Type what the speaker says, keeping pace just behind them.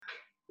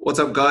What's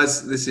up,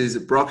 guys? This is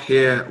Brock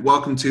here.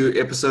 Welcome to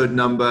episode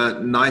number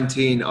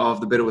 19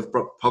 of the Better with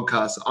Brock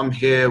podcast. I'm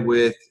here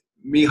with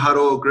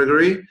Miharo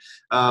Gregory,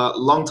 a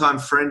longtime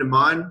friend of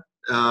mine.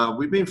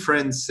 We've been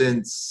friends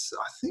since,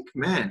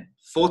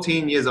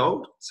 14 years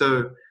old.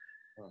 So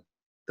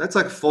that's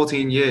like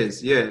 14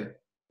 years, yeah.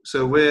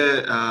 So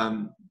we're,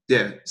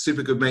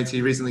 super good mates.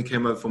 He recently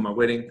came over for my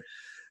wedding.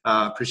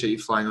 Appreciate you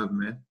flying over,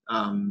 man.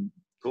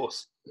 Of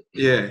course.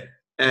 Yeah.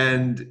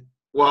 And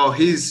while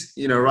he's,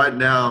 right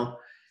now,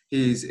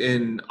 he's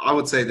in, I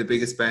would say, the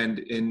biggest band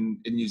in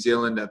New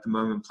Zealand at the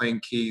moment, playing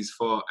keys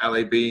for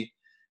LAB.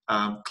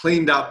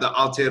 Cleaned up the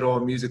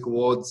Aotearoa Music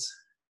Awards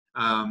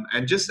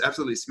and just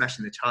absolutely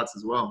smashing the charts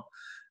as well.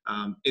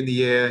 In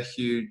the Air,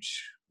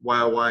 huge.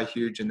 YOY,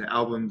 huge. And the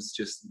album's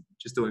just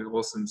doing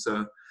awesome.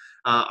 So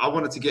I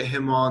wanted to get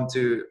him on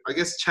to, I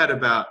guess, chat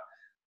about,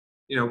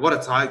 what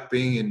it's like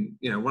being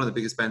in, one of the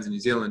biggest bands in New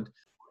Zealand.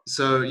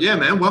 So, yeah,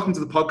 man, welcome to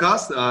the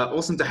podcast.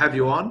 Awesome to have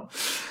you on.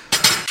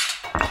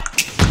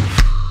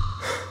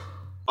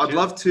 I'd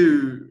love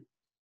to,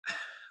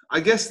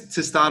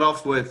 start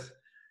off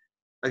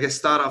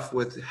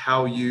with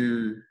how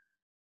you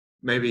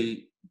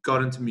maybe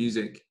got into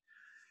music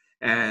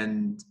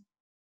and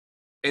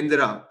ended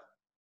up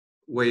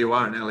where you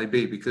are in LAB,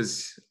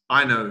 because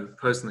I know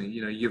personally,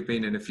 you've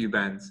been in a few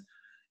bands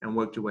and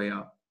worked your way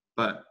up.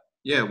 But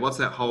yeah, what's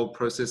that whole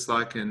process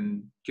like?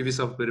 And give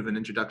yourself a bit of an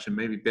introduction,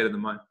 maybe better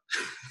than mine.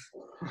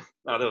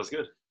 No, that was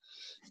good.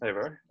 Hey,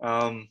 bro.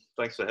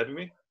 Thanks for having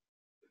me.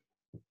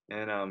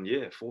 And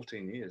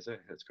 14 years,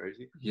 that's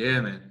crazy. Yeah,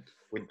 man.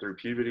 Went through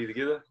puberty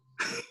together.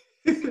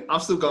 I'm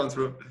still going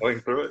through it. Going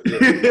through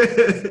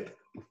it,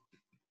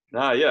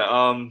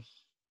 yeah.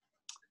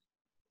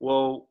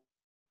 Well,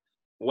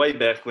 way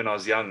back when I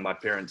was young, my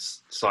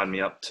parents signed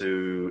me up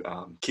to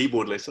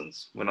keyboard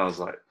lessons when I was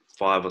like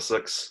 5 or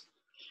 6.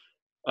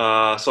 So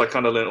I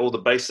kind of learned all the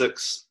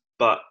basics,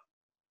 but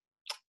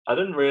I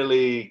didn't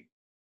really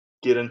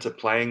get into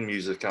playing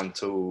music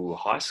until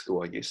high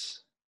school, I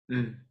guess.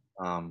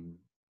 I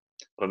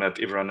don't know if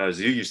everyone knows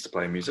you used to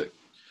play music.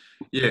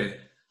 Yeah,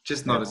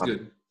 just not as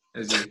good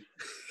as you.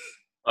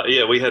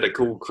 Yeah, we had a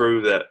cool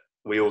crew that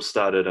we all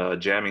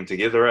started jamming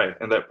together,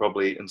 and that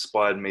probably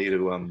inspired me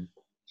to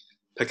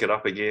pick it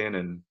up again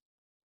and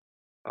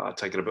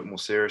take it a bit more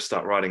serious,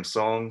 start writing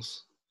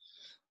songs.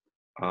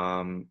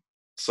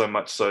 So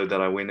much so that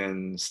I went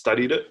and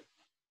studied it.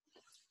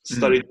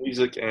 Studied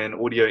music and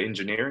audio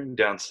engineering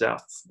down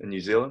south in New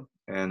Zealand.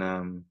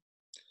 And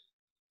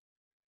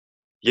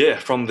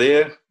from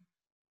there,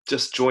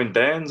 just joined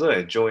bands,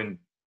 joined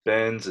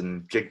bands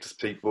and gigged with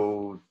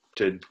people,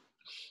 did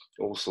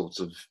all sorts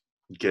of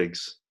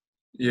gigs.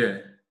 Yeah.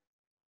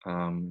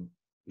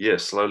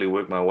 Slowly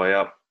worked my way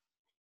up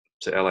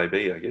to LAB,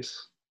 I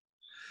guess.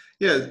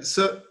 Yeah,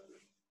 so,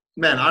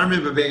 man, I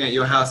remember being at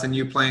your house and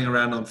you playing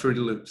around on Fruity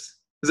Loops.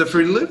 Is it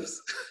Fruity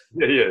Loops?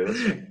 Yeah. That's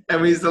right.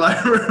 And we used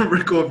to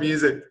record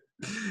music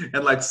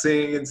and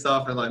sing and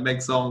stuff and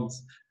make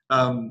songs.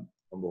 Number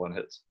one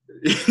hits.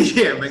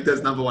 Yeah, make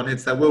those number one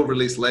hits that we'll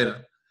release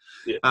later.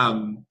 Yeah.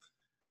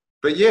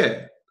 But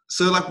yeah,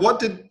 so what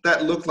did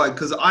that look like?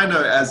 Because I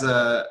know as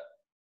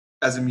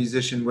a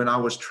musician, when I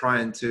was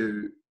trying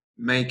to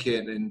make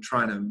it and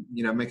trying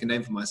to make a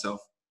name for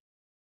myself,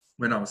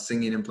 when I was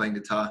singing and playing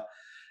guitar,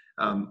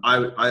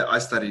 I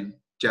studied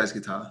jazz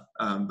guitar,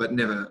 but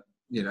never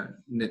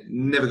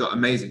never got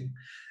amazing.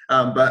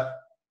 But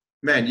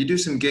man, you do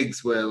some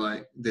gigs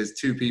where there's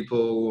 2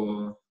 people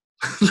or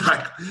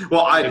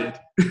I did.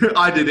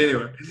 I did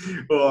anyway.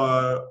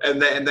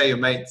 And they're your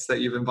mates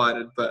that you've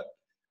invited. But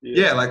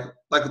yeah,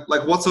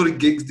 what sort of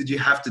gigs did you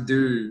have to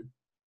do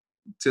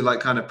to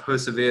kind of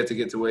persevere to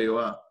get to where you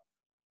are?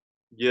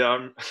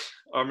 Yeah,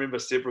 I remember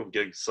several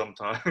gigs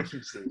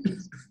sometimes.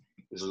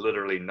 There's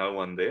literally no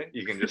one there.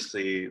 You can just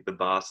see the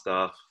bar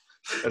staff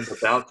and the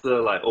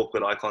bouncer,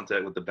 awkward eye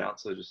contact with the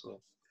bouncer, just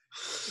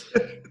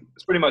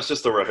it's pretty much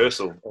just a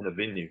rehearsal in a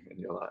venue, and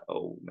you're like,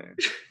 oh man.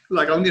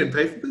 I'm getting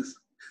paid for this?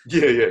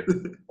 Yeah.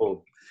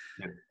 Well,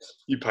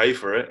 you pay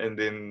for it, and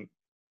then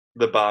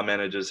the bar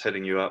manager's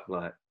hitting you up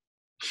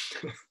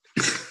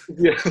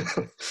yeah.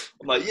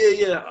 I'm like,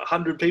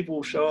 100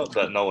 people show up,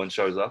 but no one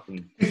shows up.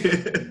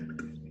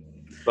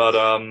 But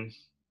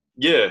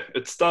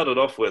it started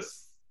off with,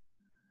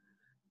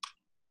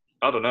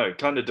 I don't know,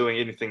 kind of doing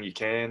anything you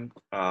can,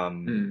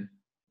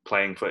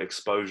 playing for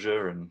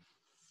exposure and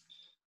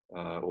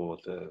or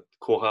the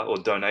koha or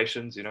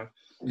donations,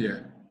 Yeah.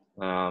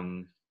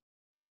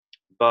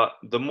 But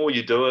the more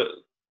you do it,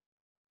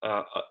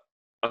 I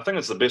think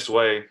it's the best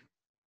way.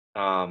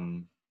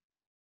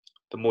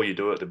 The more you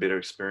do it, the better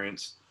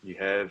experience you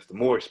have, the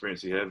more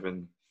experience you have.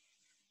 And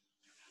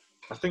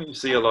I think you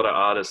see a lot of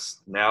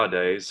artists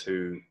nowadays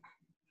who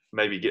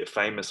maybe get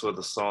famous with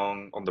a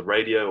song on the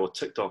radio or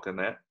TikTok and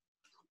that,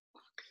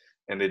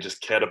 and they're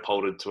just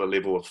catapulted to a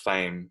level of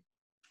fame,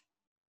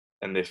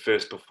 and their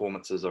first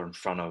performances are in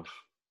front of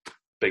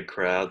big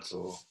crowds,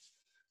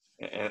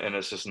 and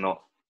it's just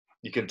not,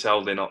 you can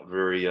tell they're not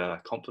very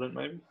confident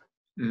maybe.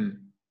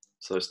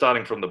 So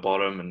starting from the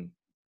bottom and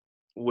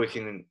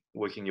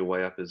working your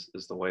way up is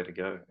the way to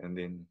go. And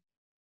then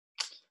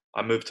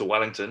I moved to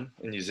Wellington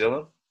in New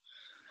Zealand,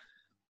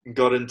 and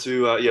got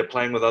into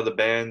playing with other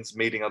bands,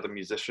 meeting other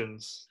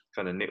musicians,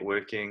 kind of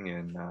networking,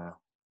 and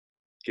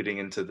getting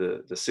into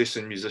the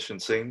session musician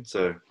scene.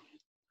 So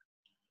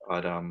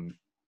I'd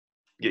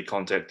get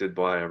contacted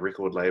by a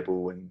record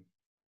label and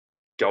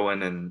go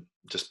in and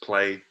just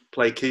play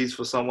keys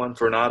for someone,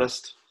 for an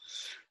artist,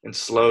 and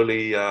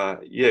slowly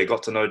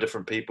got to know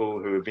different people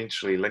who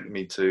eventually linked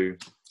me to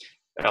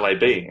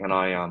LAB, and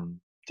I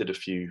did a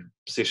few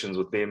sessions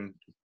with them.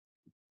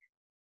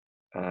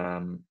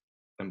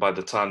 And by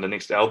the time the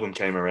next album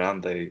came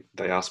around, they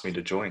asked me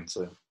to join.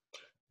 So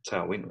that's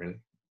how it went, really.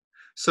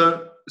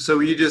 So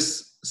were you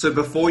so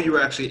before you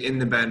were actually in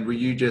the band, were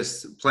you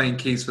just playing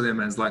keys for them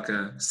as like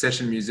a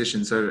session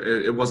musician? So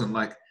it wasn't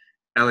like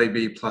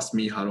LAB plus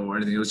Miharo or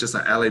anything. It was just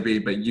like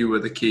LAB, but you were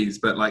the keys,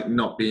 but like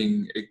not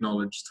being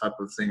acknowledged type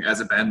of thing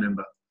as a band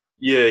member.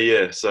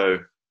 Yeah. So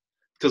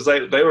because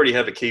they already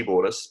have a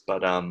keyboardist,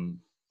 but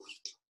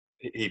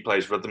he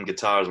plays rhythm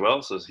guitar as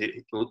well. So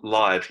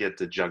live, he had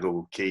to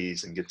juggle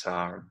keys and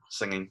guitar and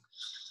singing.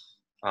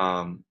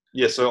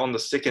 So on the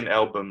second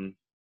album,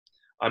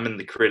 I'm in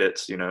the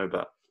credits,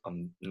 but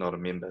I'm not a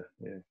member.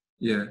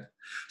 Yeah.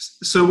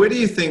 So where do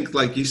you think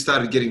like you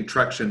started getting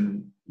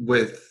traction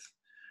with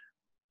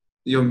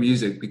your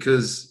music?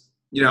 Because,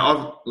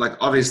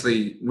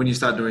 obviously when you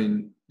start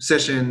doing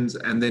sessions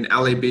and then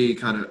LAB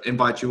kind of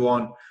invite you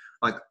on,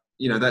 like,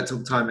 that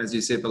took time, as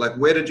you said, but like,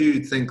 where did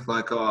you think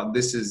like, oh,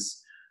 this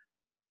is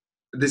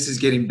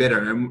getting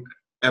better?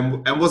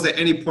 And was there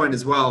any point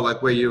as well,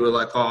 like where you were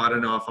like, oh, I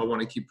don't know if I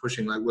want to keep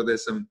pushing, like, were there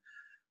some,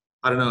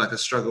 I don't know, like a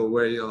struggle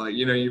where you're like,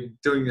 you're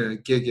doing a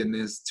gig and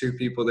there's two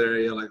people there,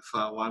 you're like,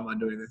 fuck, why am I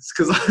doing this?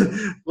 Because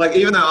like,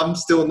 even though I'm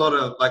still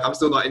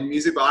not in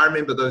music, but I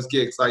remember those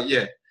gigs, like,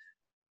 yeah,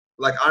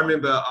 like I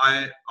remember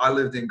I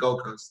lived in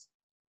Gold Coast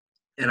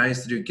and I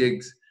used to do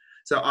gigs.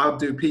 So I'll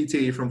do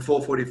PT from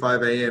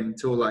 4:45 a.m.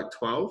 till like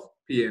 12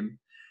 p.m.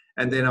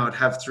 And then I'd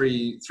have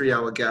 3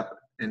 hour gap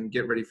and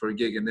get ready for a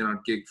gig. And then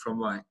I'd gig from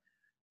like,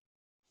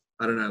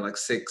 I don't know, like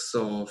 6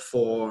 or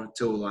 4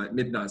 till like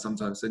midnight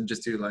sometimes, and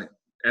just do like,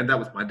 and that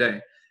was my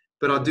day.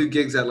 But I'd do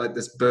gigs at like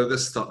this burger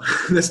store,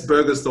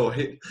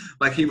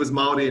 He was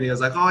Maori and he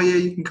was like, oh yeah,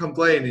 you can come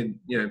play and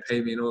pay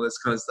me and all this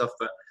kind of stuff.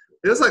 But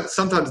it was like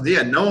sometimes,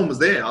 yeah, no one was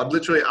there. I'd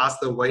literally ask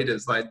the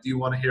waiters, like, do you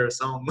want to hear a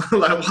song?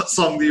 Like, what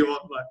song do you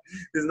want? Like,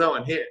 there's no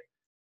one here.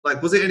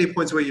 Like, was there any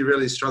points where you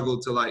really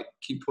struggled to like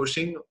keep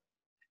pushing?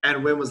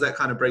 And when was that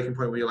kind of breaking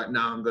point where you're like,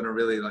 nah, I'm going to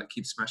really like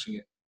keep smashing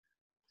it?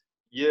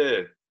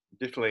 Yeah,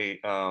 definitely.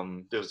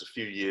 There was a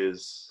few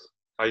years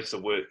I used to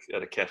work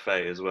at a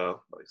cafe as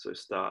well. Like, so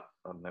start,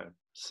 I don't know,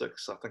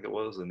 6, I think it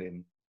was, and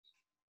then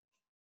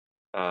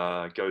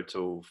go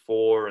till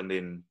 4, and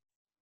then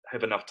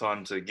have enough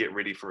time to get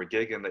ready for a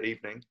gig in the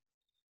evening.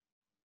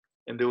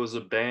 And there was a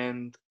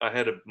band, I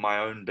had my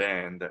own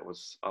band I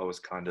was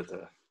kind of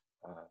the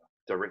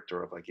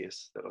director of, I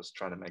guess, that I was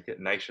trying to make it,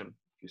 Nation.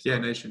 Yeah,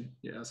 Nation.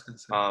 Yeah, I was going to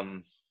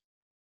say.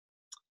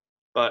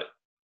 But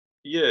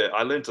yeah,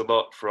 I learned a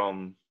lot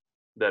from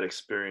that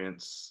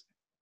experience.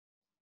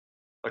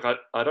 Like,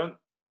 I don't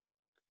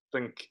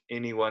think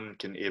anyone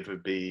can ever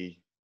be,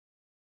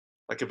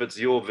 like, if it's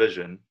your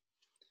vision,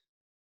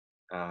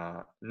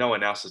 no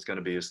one else is going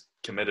to be as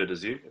committed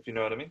as you, if you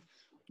know what I mean.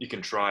 You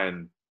can try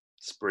and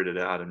spread it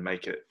out and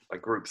make it a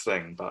group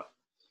thing, but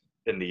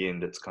in the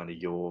end, it's kind of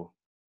your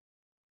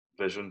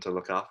vision to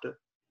look after.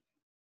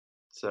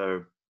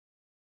 So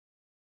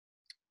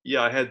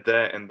yeah, I had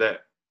that, and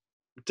that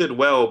did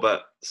well,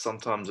 but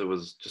sometimes it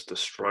was just a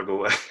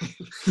struggle.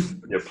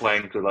 You're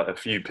playing to like a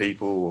few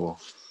people,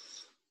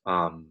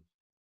 or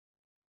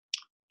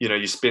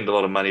you spend a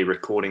lot of money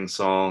recording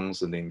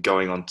songs and then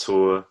going on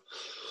tour.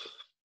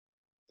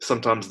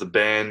 Sometimes the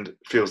band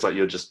feels like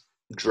you're just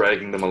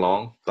dragging them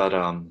along, but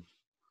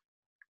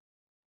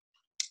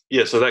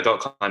so that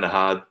got kind of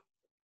hard.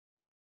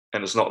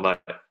 And it's not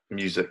like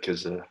music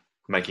is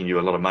making you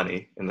a lot of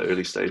money in the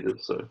early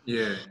stages, so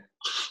yeah,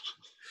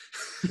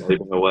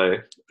 leading away.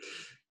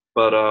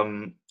 But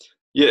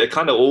it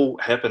kind of all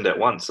happened at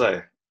once,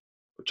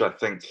 which I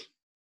think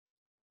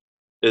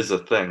is a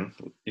thing.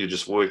 You're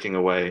just working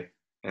away,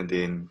 and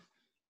then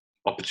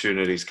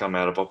opportunities come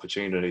out of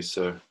opportunities.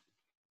 So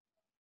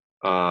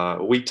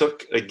we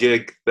took a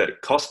gig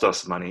that cost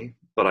us money,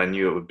 but I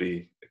knew it would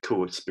be a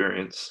cool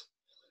experience.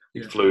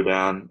 We flew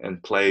down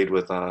and played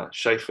with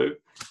Sheifu.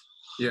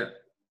 Yeah.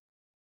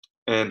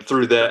 And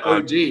through that, the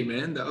OG,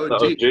 man, the OG.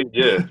 The OG,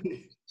 yeah,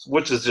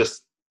 which is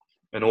just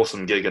an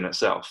awesome gig in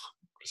itself.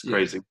 It's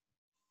crazy.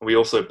 Yeah. We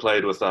also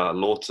played with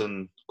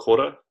Lawton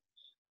Kora,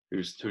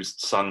 who's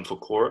sung for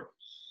Kora.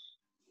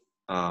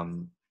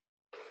 And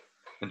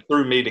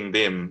through meeting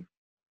them,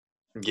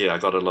 I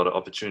got a lot of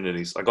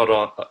opportunities. I got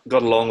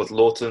along with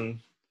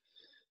Lawton,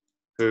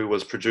 who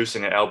was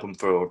producing an album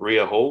for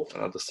Rhea Hall,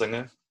 another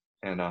singer,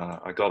 and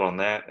I got on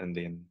that. And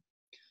then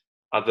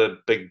other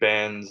big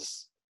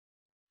bands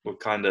were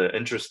kind of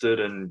interested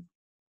in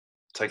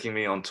taking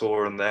me on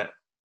tour and that.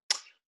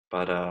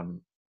 But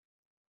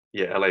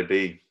yeah,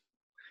 LAB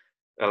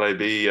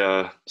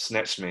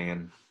snatched me,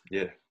 and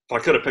yeah, if I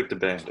could have picked a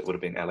band, it would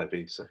have been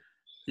LAB. So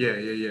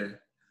Yeah.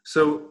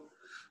 So,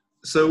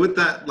 with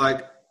that,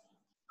 like,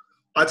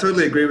 I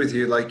totally agree with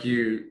you. Like,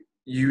 you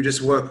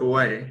just work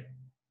away,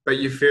 but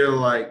you feel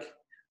like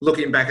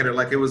looking back at it,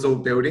 like it was all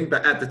building,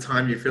 but at the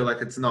time you feel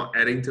like it's not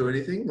adding to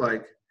anything.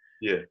 Like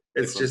yeah,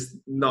 it's definitely. just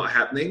not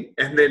happening,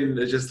 and then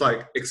it just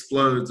like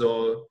explodes,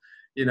 or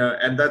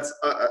and that's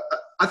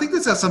I think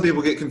that's how some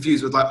people get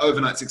confused with like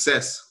overnight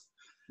success.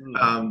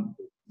 Mm. Um,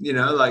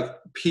 like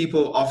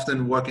people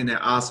often working their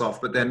ass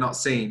off, but they're not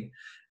seen.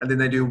 And then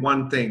they do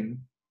one thing,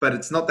 but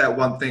it's not that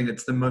one thing.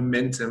 It's the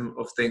momentum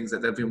of things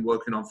that they've been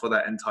working on for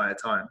that entire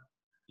time.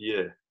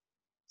 Yeah,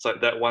 it's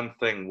like that one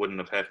thing wouldn't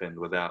have happened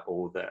without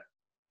all that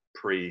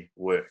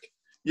pre-work.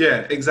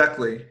 Yeah,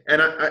 exactly.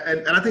 And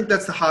I think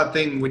that's the hard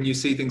thing when you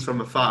see things from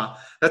afar.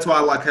 That's why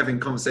I like having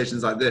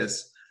conversations like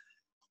this,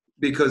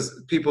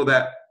 because people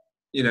that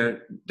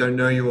don't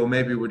know you, or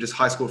maybe were just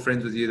high school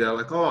friends with you, they're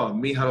like, oh,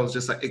 Miharo's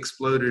just like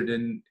exploded,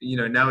 and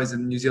now he's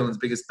in New Zealand's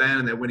biggest band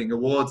and they're winning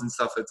awards and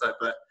stuff. It's like,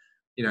 but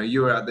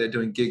you were out there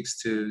doing gigs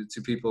to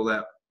people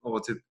that, or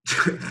to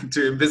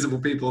to invisible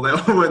people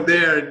that weren't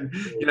there, and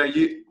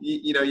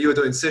you were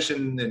doing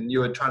session and you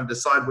were trying to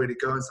decide where to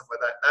go and stuff like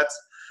that.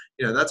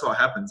 That's what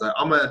happens.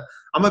 I'm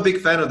a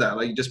big fan of that.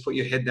 Like, you just put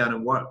your head down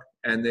and work,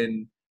 and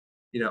then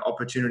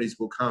opportunities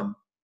will come.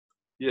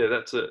 Yeah,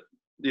 that's it.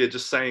 Yeah,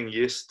 just saying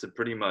yes to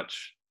pretty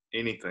much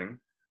anything,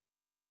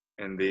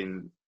 and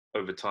then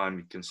over time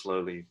you can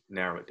slowly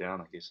narrow it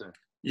down, I guess. So.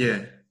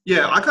 Yeah.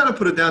 I kind of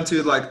put it down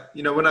to, like,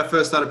 when I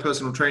first started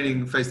personal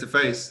training face to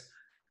face,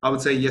 I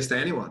would say yes to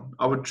anyone.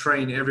 I would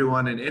train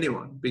everyone and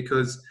anyone,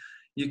 because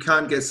you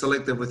can't get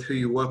selective with who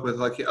you work with.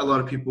 Like, a lot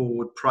of people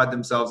would pride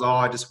themselves, oh,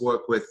 I just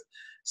work with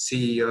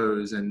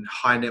CEOs and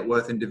high net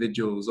worth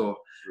individuals, or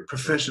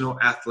professional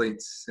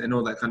athletes and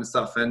all that kind of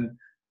stuff. And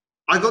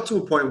I got to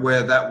a point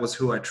where that was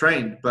who I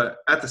trained. But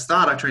at the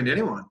start, I trained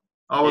anyone.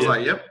 I was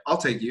like, yep, I'll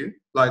take you.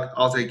 Like,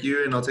 I'll take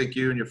you, and I'll take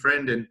you and your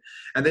friend. And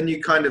then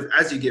you kind of,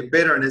 as you get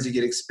better and as you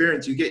get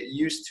experience, you get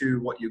used to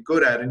what you're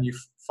good at, and you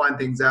find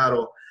things out,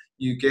 or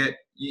you get,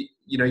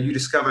 you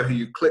discover who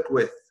you click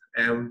with,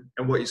 and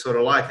what you sort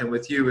of like. And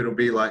with you, it'll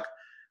be like,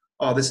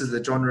 oh, this is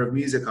the genre of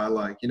music I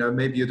like.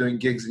 Maybe you're doing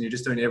gigs and you're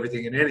just doing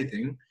everything and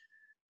anything.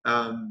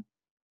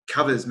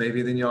 Covers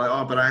maybe, then you're like,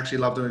 oh, but I actually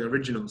love doing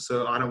originals,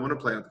 so I don't want to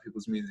play other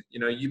people's music.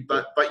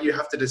 But you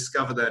have to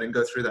discover that and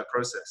go through that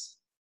process.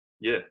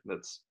 Yeah,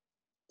 that's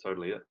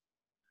totally it.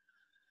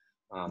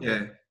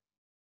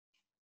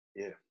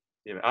 Yeah.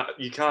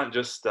 You can't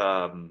just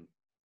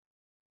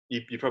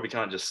you probably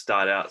can't just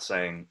start out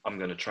saying I'm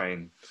going to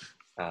train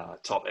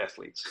top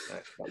athletes.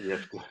 You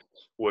have to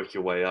work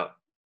your way up.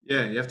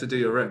 Yeah, you have to do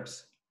your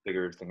reps.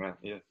 Figure everything out.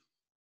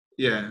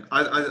 Yeah,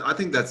 I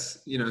think that's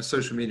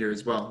social media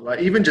as well.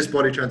 Like, even just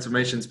body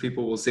transformations,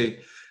 people will see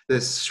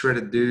this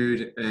shredded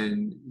dude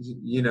and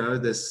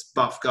this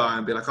buff guy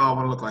and be like, oh, I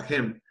want to look like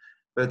him.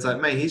 But it's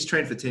like, mate, he's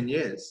trained for 10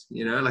 years.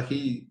 Like,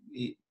 he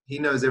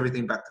knows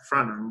everything back to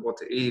front and what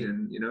to eat,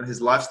 and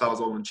his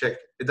lifestyle's all in check.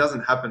 It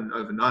doesn't happen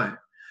overnight.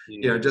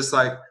 Just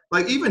like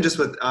even just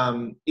with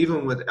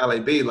even with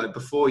LAB, like,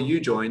 before you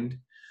joined,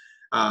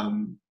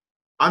 I'm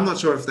not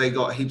sure if they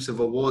got heaps of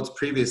awards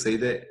previously.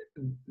 That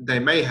they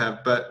may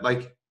have, but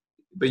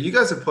you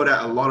guys have put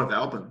out a lot of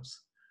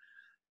albums.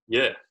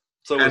 Yeah.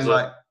 So it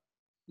was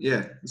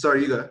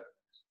sorry, you go.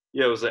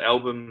 Yeah, it was an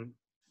album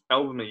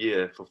a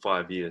year for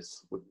 5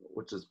 years,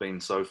 which has been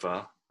so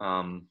far.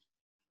 And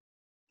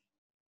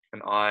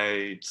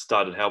I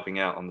started helping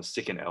out on the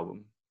second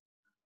album.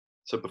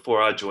 So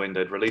before I joined,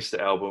 they'd released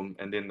the album,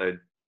 and then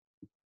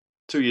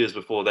 2 years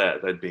before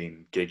that, they'd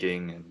been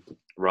gigging and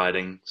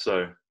writing.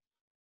 So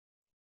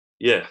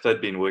yeah, they'd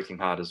been working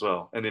hard as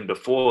well. And then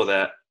before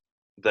that,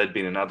 they'd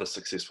been in other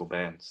successful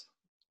bands.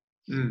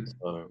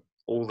 So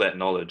all that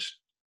knowledge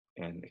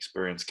and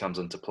experience comes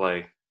into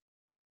play,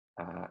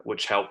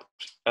 which helped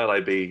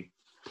LAB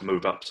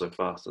move up so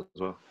fast as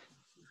well.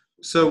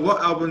 So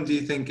what album do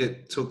you think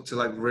it took to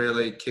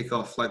really kick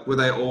off? Like, were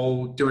they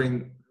all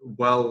doing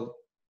well,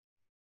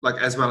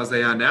 as well as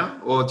they are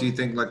now? Or do you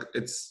think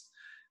it's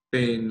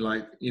been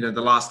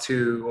the last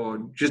two,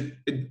 or just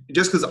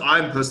because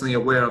I'm personally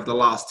aware of the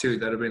last two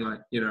that have been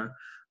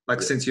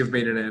since you've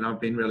been in it, and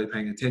I've been really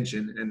paying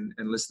attention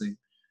and listening.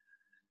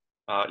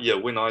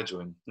 When I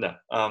joined, no.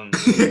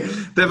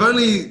 They've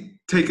only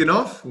taken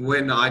off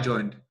when I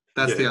joined.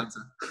 That's the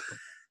answer.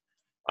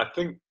 I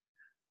think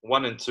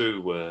 1 and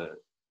 2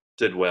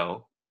 did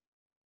well,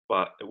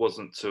 but it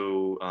wasn't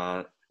till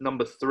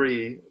number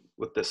 3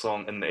 with the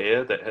song "In the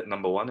Air" that hit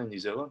number 1 in New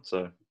Zealand.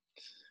 So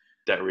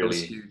that really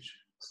was huge.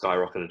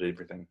 Skyrocketed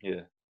everything.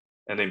 Yeah,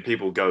 and then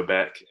people go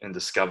back and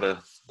discover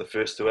the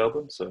first 2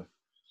 albums. So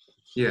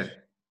yeah,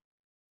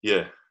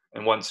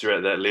 and once you're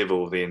at that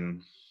level,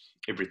 then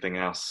everything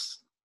else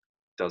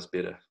does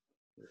better.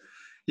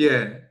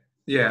 Yeah.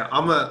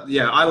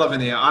 I love In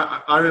the Air.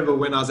 I remember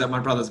when I was at my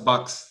brother's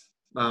Bucks,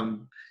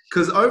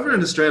 because over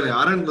in Australia,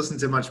 I don't listen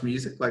to much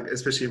music,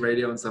 especially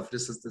radio and stuff,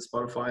 just as the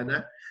Spotify and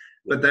that.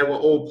 but they were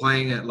all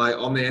playing it like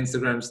on their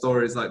Instagram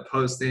stories, like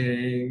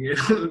posting,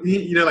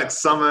 like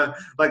summer,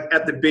 like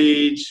at the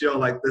beach or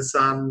like the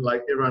sun,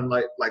 like everyone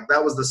like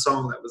that was the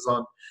song that was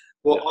on,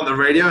 well, yeah, on the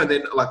radio and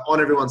then like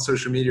on everyone's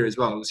social media as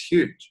well. It was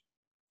huge.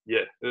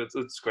 yeah.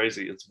 It's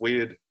crazy. It's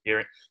weird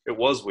hearing. It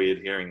was weird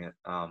hearing it.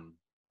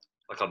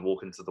 Like I'd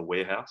walk into the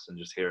warehouse and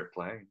just hear it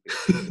playing.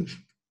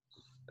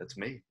 It's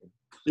me.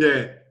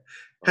 Yeah.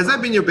 Has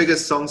that been your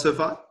biggest song so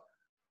far?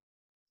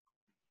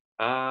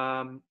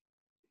 I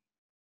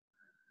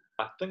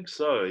think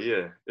so.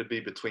 Yeah, it'd be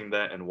between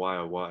that and Why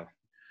Oh Why.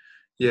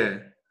 Yeah,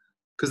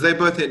 because they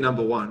both hit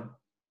number one.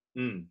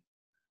 Mm.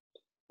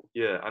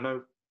 Yeah, I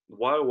know.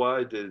 Why Oh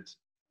Why did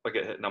like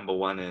it hit number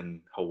one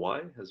in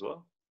Hawaii as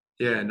well.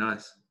 Yeah,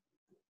 nice.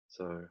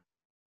 So,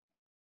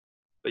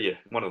 but yeah,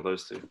 one of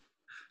those two.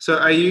 So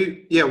are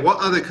you? Yeah.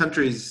 What other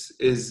countries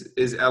is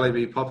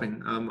LAB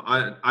popping?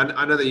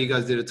 I know that you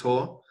guys did a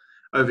tour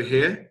over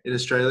here in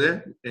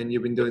Australia, and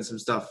you've been doing some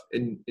stuff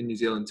in New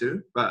Zealand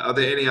too. But are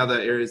there any other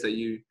areas that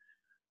you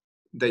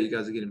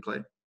guys are getting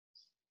played?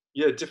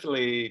 Yeah,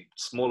 definitely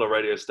smaller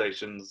radio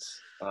stations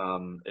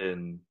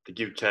in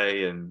the UK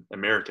and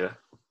America.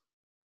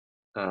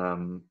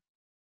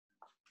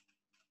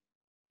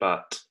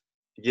 But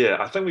yeah,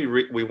 I think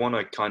we want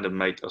to kind of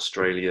make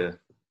Australia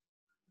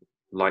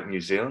like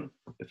New Zealand,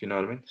 if you know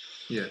what I mean.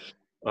 Yeah.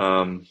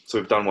 So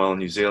we've done well in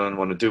New Zealand,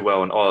 want to do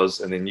well in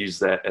Oz, and then use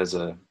that as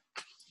a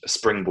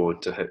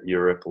springboard to hit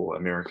Europe or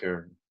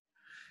America.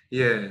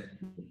 Yeah.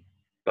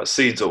 But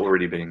seeds are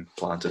already being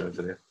planted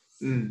over there.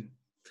 Mm.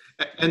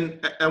 And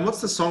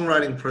what's the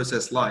songwriting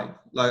process like?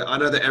 Like I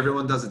know that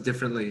everyone does it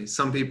differently.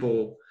 Some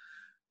people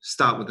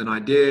start with an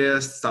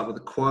idea, start with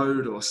a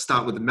quote, or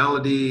start with a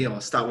melody,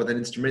 or start with an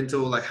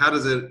instrumental. Like how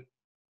does it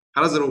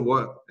all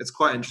work? It's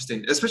quite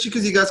interesting, especially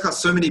because you guys got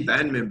so many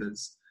band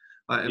members.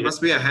 Like it must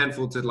be a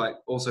handful to like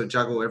also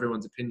juggle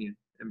everyone's opinion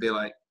and be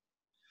like,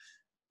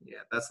 yeah,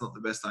 that's not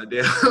the best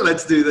idea.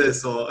 Let's do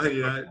this, or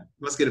it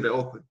must get a bit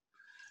awkward.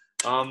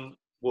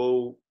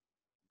 Well,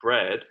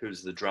 Brad,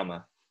 who's the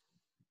drummer,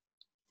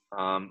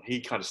 he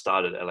kind of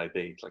started LAB,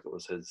 like it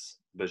was his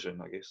vision,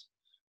 I guess.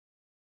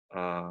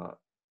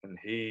 And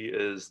he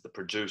is the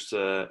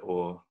producer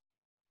or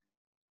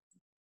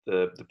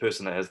the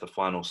person that has the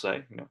final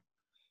say,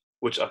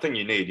 which I think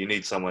you need. You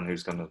need someone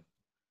who's going to,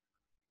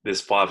 there's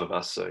 5 of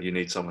us, so you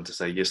need someone to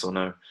say yes or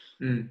no.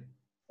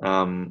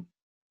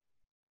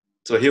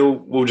 So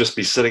we'll just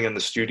be sitting in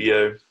the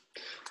studio.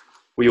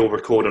 We all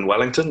record in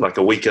Wellington, like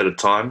a week at a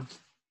time.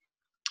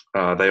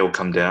 They all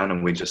come down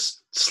and we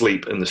just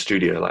sleep in the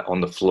studio, like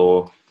on the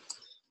floor.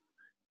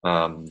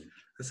 That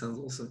sounds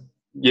awesome.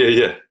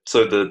 Yeah.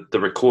 So the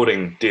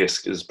recording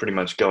desk is pretty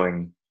much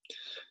going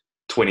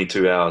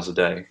 22 hours a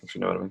day, if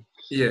you know what I mean.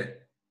 Yeah.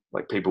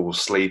 Like people will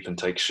sleep and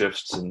take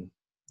shifts and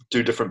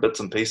do different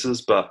bits and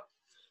pieces, but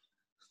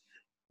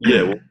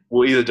yeah,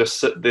 we'll either just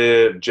sit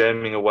there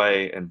jamming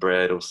away and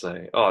Brad will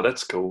say, oh,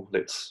 that's cool,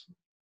 let's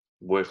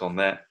work on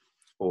that.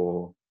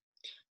 Or,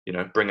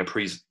 bring a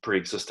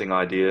pre-existing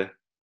idea.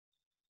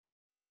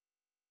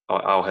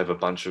 I'll have a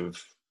bunch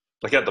of,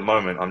 like at the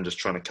moment, I'm just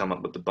trying to come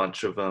up with a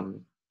bunch of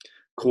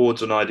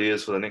chords and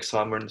ideas for the next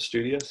time we're in the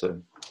studio.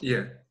 So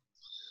yeah,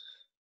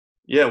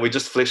 we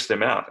just flesh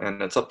them out,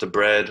 and it's up to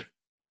Brad.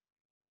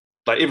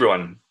 Like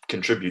everyone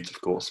contributes, of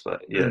course,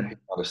 but he kind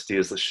of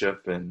steers the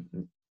ship and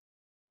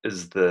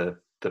is the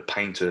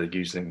painter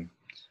using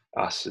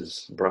us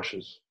as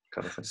brushes,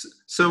 kind of thing.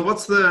 So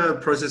what's the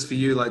process for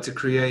you, like to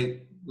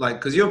create, like,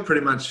 because you're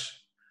pretty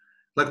much,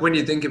 like when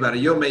you think about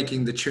it, you're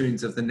making the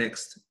tunes of the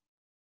next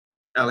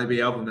LAB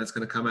album that's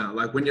going to come out.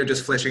 Like when you're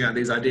just fleshing out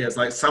these ideas,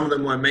 like some of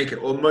them won't make it,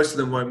 or most of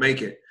them won't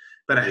make it,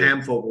 but a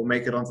handful will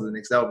make it onto the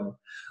next album.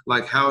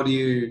 Like how do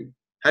you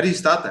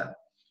start that?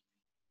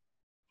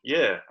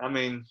 Yeah, I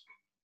mean,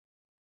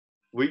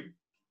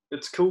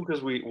 it's cool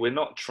because we're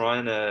not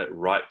trying to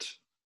write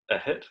a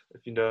hit,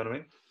 if you know what I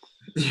mean.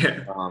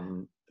 Yeah.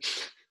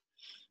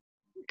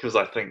 Because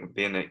I think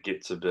then it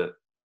gets a bit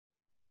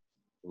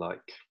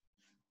like,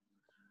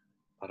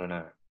 I don't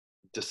know,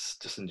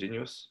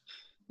 disingenuous.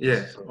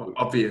 Yeah, so,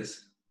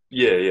 obvious.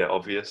 Yeah,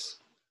 obvious.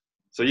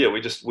 So yeah, we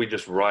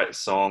just write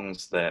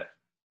songs that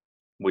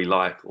we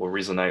like or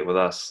resonate with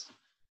us,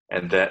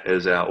 and that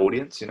is our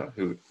audience,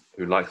 who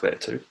like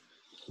that too.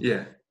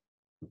 Yeah.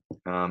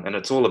 And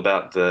it's all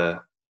about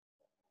the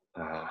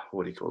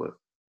what do you call it?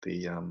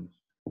 The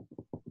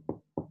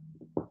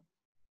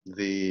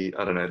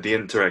I don't know, the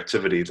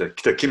interactivity,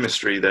 the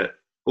chemistry that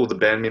all the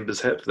band members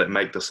have that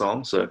make the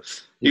song. So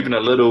even a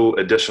little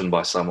addition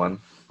by someone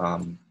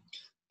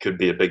could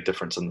be a big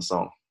difference in the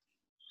song.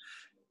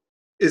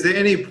 Is there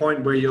any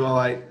point where you're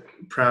like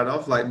proud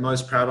of, like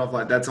most proud of,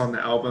 like that's on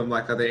the album?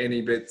 Like, are there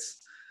any bits?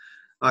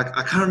 Like,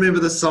 I can't remember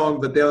the song,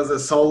 but there was a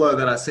solo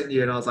that I sent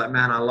you and I was like,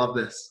 man, I love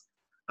this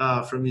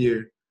from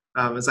you.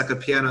 It's like a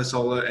piano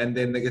solo and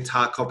then the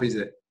guitar copies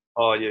it.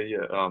 Oh,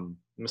 yeah.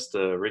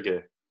 Mr.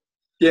 Reggae.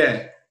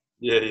 Yeah.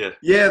 Yeah.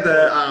 Yeah,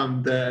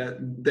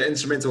 the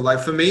instrumental. Like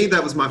for me,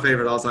 that was my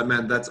favorite. I was like,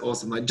 man, that's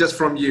awesome. Like just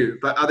from you.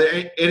 But are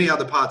there any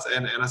other parts?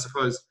 And I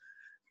suppose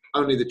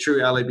only the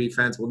true LAB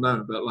fans will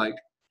know. But like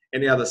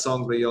any other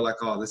songs where you're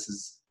like, oh, this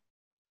is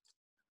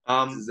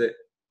it.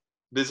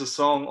 There's a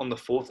song on the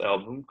 4th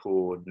album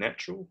called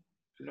Natural.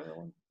 Do you know that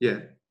one? Yeah.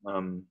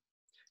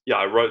 Yeah,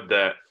 I wrote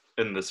that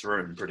in this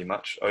room pretty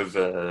much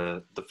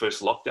over the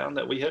first lockdown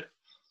that we had.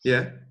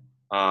 Yeah.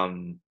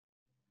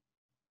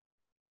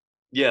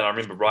 Yeah, I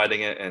remember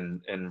writing it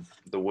and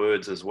the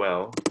words as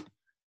well.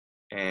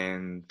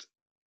 And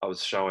I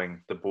was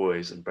showing the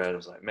boys, and Brad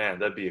was like, man,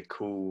 that'd be a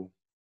cool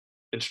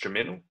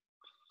instrumental.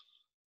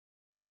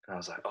 And I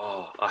was like,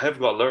 oh, I have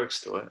got lyrics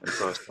to it. And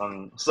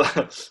so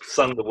I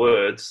sung the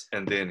words,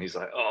 and then he's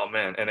like, oh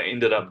man. And it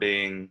ended up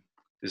being,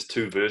 there's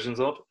 2 versions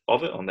of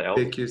it on the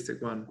album. The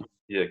acoustic one.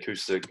 Yeah,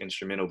 acoustic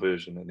instrumental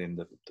version, and then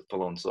the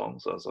full-on song.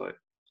 So I was like,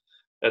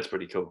 that's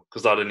pretty cool,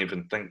 because I didn't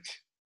even think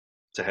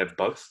to have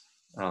both.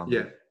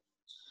 Yeah.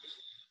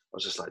 I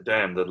was just like,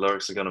 damn, the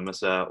lyrics are going to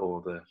miss out,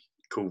 or the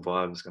cool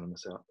vibe is going to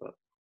miss out. But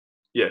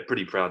yeah,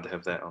 pretty proud to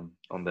have that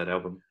on that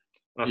album.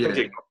 And I think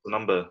it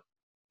got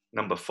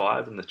number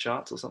 5 in the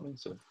charts or something.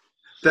 So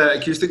the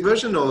acoustic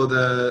version, or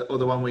the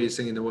one where you're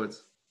singing the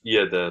words?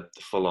 Yeah, the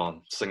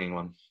full-on singing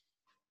one.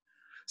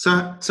 So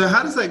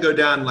how does that go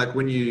down? Like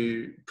when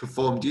you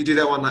perform, do you do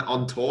that one like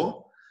on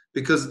tour?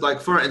 Because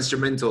like for an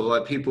instrumental,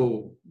 like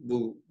people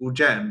will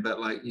jam, but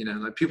like, you know,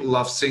 like people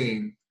love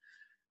singing.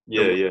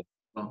 Yeah.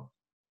 Oh.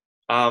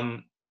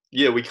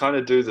 Yeah, we kind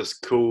of do this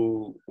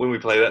cool, when we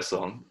play that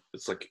song,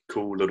 it's like a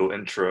cool little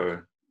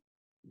intro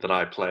that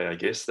I play, I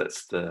guess.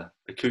 That's the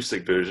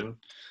acoustic version.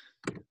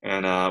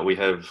 And we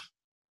have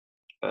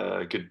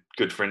a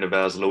good friend of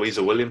ours,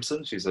 Louisa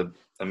Williamson. She's an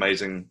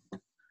amazing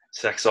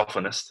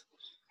saxophonist.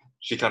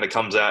 She kind of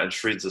comes out and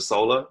shreds a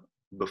solo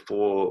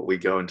before we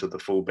go into the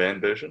full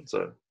band version.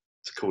 So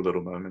it's a cool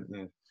little moment,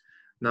 yeah.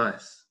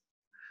 Nice.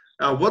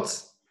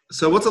 What's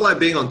it like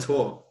being on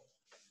tour?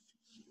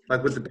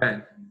 Like with the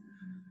band?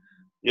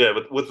 Yeah,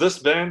 with this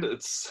band,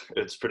 it's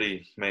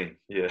pretty mean.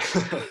 Yeah.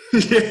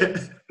 Yeah.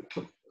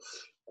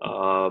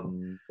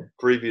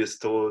 Previous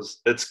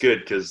tours, it's good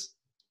because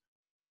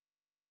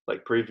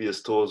like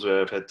previous tours where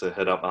I've had to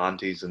hit up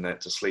aunties and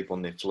that to sleep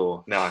on their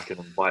floor. Now I can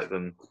invite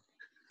them,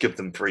 give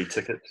them free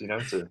tickets, you know.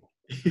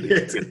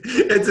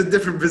 It's a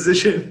different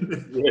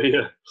position.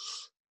 Yeah.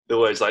 They're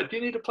always like, "Do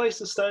you need a place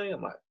to stay?"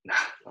 I'm like,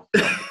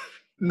 "Nah."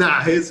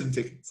 Nah, here's some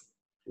tickets.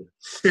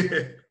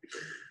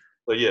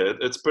 But yeah,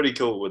 it's pretty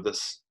cool with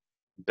this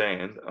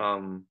band.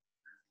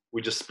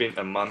 We just spent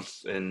a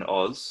month in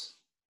Oz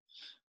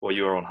while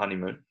you were on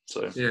honeymoon,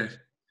 so yeah,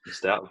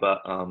 missed out.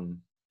 But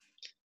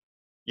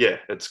yeah,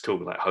 it's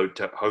cool. Like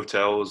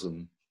hotels,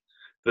 and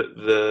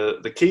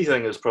the key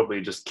thing is probably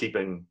just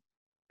keeping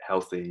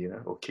healthy, you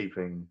know, or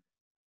keeping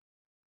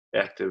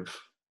active,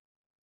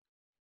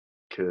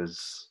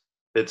 because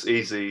it's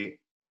easy.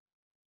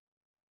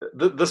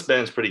 This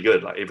band's pretty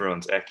good. Like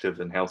everyone's active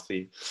and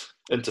healthy,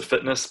 into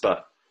fitness,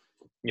 but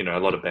you know, a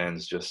lot of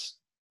bands just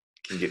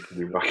can get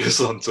pretty ruckus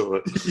onto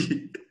it.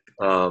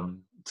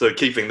 So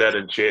keeping that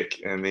in check,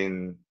 and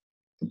then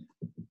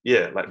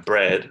yeah, like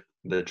Brad,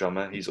 the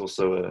drummer, he's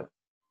also a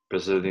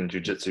Brazilian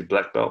Jiu-Jitsu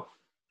black belt.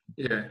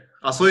 Yeah,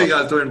 I saw you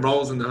guys doing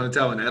rolls in the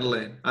hotel in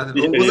Adelaide. Yeah,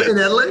 was it in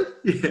Adelaide?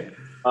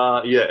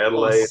 Yeah. Yeah,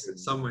 Adelaide,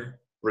 somewhere.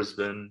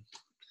 Brisbane.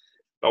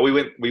 But we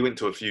went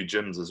to a few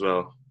gyms as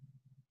well.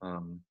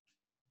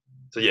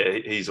 So yeah,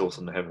 he's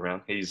awesome to have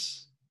around.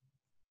 He's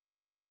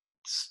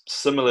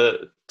similar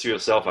to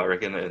yourself, I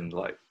reckon, and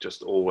like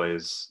just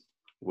always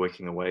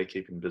working away,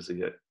 keeping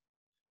busy at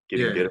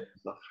getting better and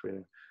stuff. Yeah.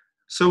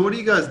 So what do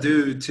you guys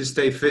do to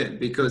stay fit?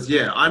 Because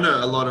yeah, I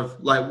know a lot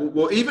of like,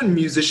 well, even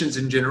musicians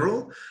in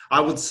general, I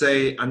would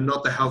say are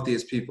not the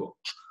healthiest people.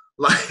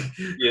 Like,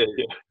 yeah.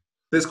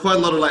 There's quite a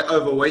lot of like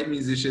overweight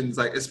musicians,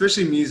 like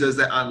especially musos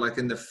that aren't like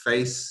in the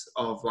face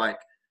of like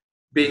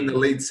being the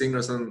lead singer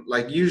or something.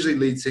 Like usually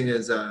lead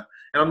singers are,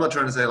 and I'm not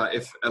trying to say like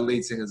if a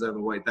lead singer is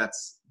overweight, that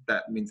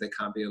means they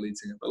can't be a lead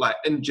singer. But like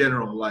in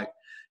general, like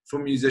for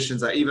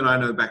musicians, like even I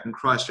know back in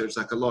Christchurch,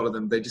 like a lot of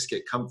them, they just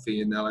get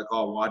comfy and they're like,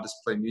 oh, well, I just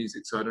play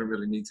music, so I don't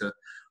really need to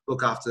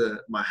look after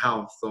my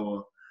health,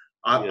 or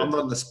I'm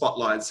not in the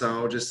spotlight, so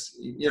I'll just,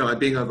 you know, like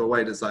being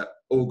overweight is like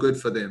all good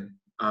for them.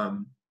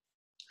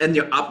 And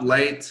you're up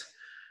late,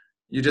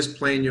 you're just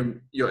playing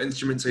your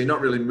instrument, so you're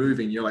not really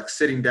moving. You're like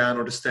sitting down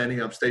or just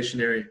standing up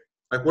stationary.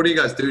 Like, what do you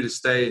guys do to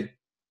stay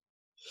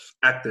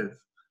active?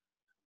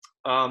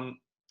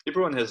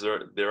 Everyone has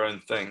their own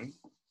thing.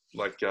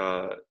 Like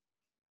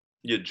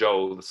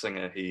Joel, the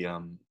singer, he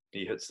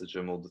hits the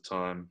gym all the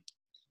time.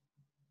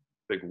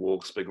 Big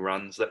walks, big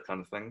runs, that kind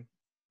of thing.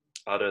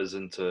 Ada's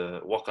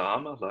into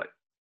wakaama, like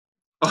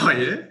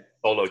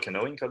solo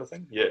canoeing kind of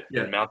thing. Yeah,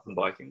 and mountain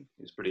biking.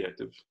 He's pretty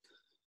active.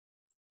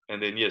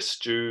 And then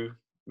Stu,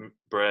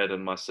 Brad,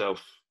 and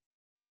myself,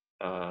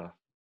 all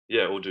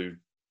do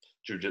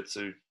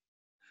jiu-jitsu.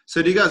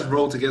 So do you guys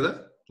roll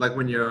together, like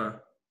when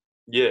you're?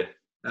 Yeah,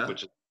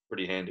 which is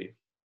pretty handy.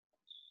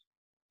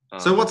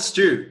 So what's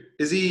Stu?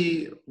 Is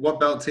he what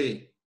belt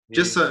he?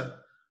 Just so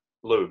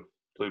blue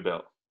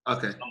belt.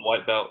 Okay. I'm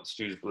white belt,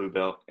 Stu's blue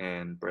belt,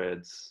 and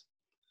Brad's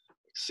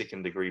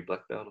 2nd degree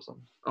black belt or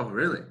something. Oh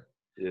really?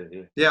 Yeah,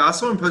 yeah, Yeah, I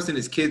saw him posting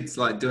his kids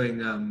like doing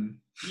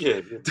yeah,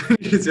 yeah, doing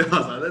jiu-jitsu. I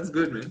was like, that's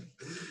good, man.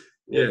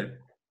 yeah. Yeah.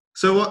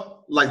 So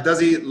what like does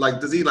he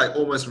like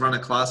almost run a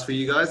class for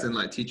you guys and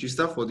like teach you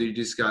stuff, or do you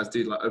just guys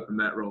do like open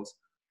mat rolls?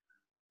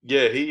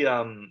 Yeah,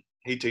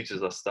 he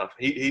teaches us stuff.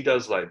 He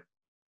does like,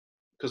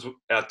 because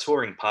our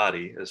touring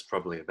party is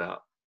probably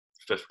about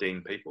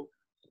 15 people.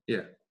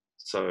 Yeah.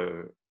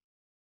 So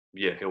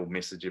yeah, he'll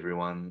message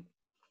everyone,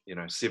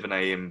 7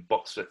 a.m.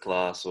 box fit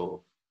class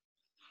or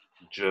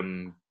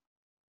gym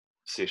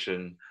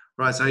session.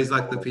 Right. So he's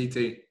like the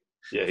PT.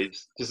 Yeah,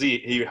 he's because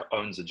he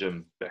owns a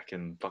gym back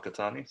in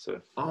Whakatane.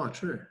 So Oh,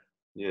 true.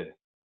 yeah,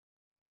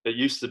 it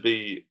used to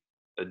be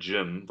a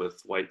gym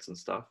with weights and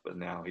stuff, but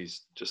now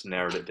he's just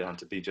narrowed it down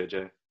to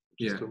BJJ, which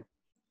is Yeah. cool.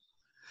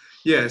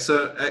 Yeah,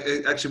 so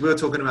actually, we were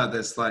talking about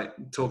this, like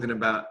talking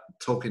about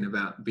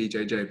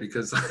BJJ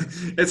because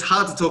it's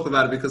hard to talk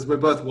about it because we're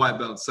both white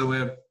belts, so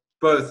we're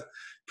both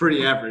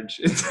pretty average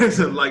in terms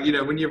of like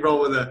when you roll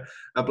with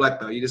a black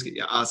belt, you just get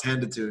your ass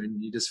handed to,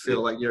 and you just Yeah,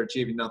 feel like you're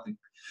achieving nothing.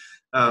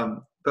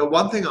 But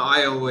one thing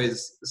I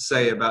always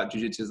say about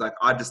jiu-jitsu is like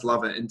I just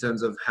love it in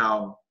terms of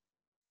how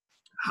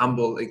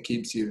humble it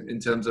keeps you in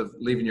terms of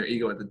leaving your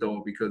ego at the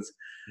door because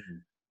mhm.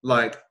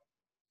 like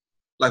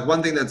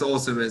one thing that's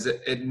awesome is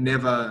it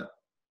never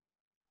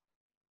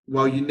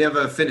you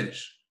never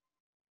finish.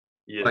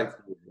 Yeah, Like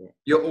yeah,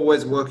 you're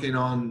always working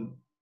on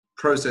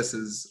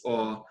processes,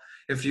 or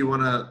if you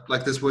want to,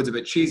 like this word's a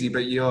bit cheesy,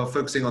 but you're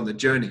focusing on the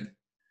journey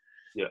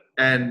yeah,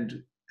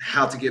 and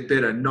how to get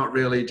better, not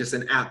really just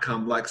an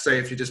outcome. Like say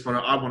if you just want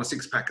to, I want a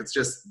six pack, it's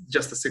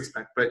just a six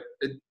pack, but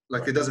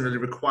right. it doesn't really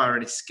require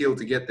any skill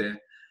to get there.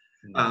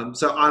 Mm.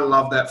 So I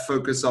love that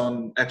focus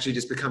on actually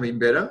just becoming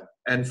better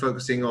and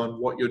focusing on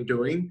what you're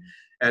doing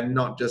and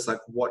not just like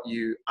what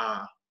you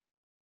are,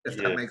 if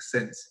that Yeah, makes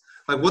sense.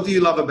 Like, what do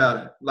you love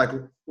about it? Like,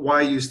 why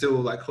are you still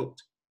like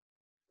hooked?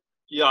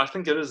 yeah. I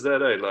think it is that.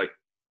 Like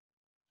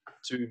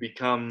to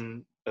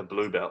become a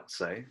blue belt,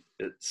 say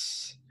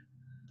it's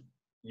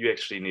you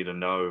actually need to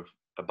know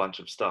a bunch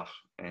of stuff,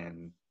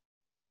 and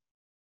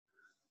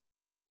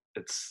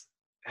it's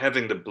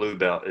having the blue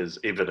belt is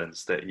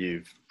evidence that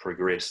you've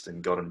progressed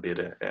and gotten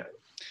better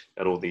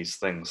at all these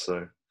things.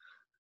 So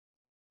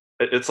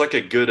it's like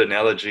a good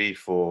analogy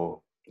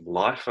for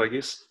life, I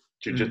guess. Mm.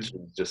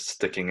 Jiu-jitsu is just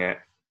sticking at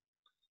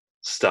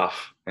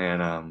stuff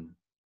and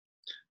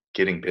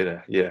getting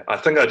better. Yeah, I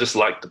think I just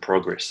like the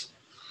progress.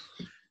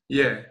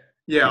 Yeah,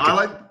 yeah, You I can,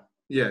 like.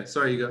 Yeah,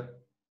 sorry, you go.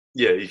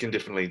 yeah, you can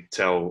definitely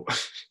tell,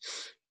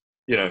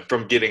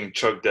 from getting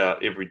choked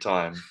out every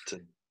time to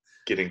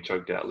getting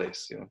choked out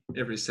less.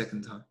 Every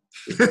second time.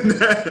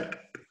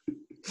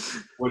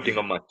 Working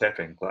on my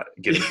tapping, like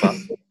getting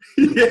faster.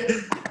 Yeah.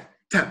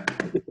 Tap.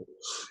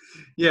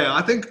 Yeah,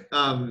 I think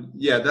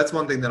yeah, that's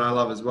one thing that I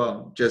love as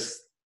well.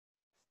 Just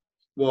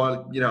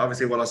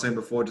obviously what I was saying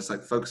before, just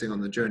like focusing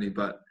on the journey,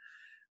 but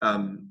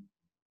um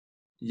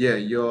yeah,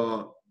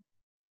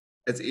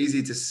 it's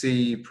easy to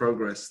see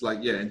progress.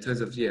 Like in terms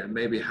of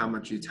maybe how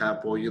much you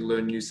tap or you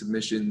learn new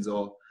submissions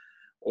or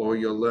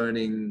you're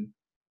learning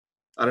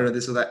I don't know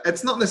this or that.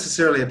 It's not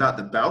necessarily about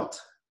the belt.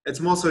 It's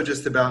more so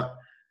just about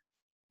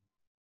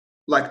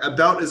like a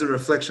belt is a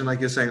reflection, like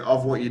you're saying,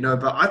 of what you know.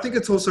 But I think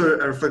it's also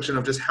a reflection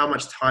of just how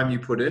much time you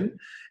put in.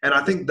 And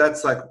I think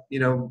that's like,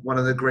 one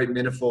of the great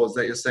metaphors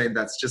that you're saying,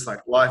 that's just like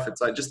life.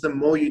 It's like just the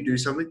more you do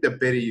something, the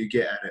better you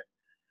get at it.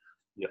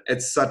 Yeah,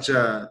 It's such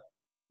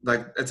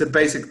it's a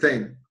basic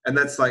thing. And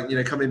that's like,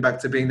 coming back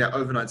to being that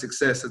overnight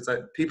success. It's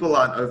like people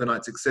aren't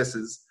overnight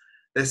successes.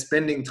 They're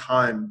spending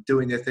time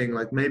doing their thing.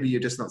 Like maybe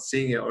you're just not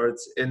seeing it, or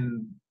it's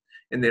in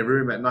their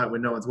room at night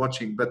when no one's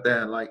watching, but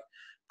they're like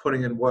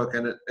putting in work,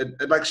 and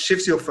it like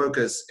shifts your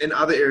focus in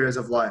other areas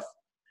of life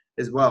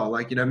as well.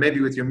 Like, maybe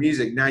with your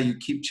music, now you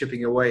keep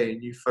chipping away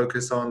and you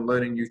focus on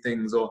learning new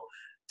things or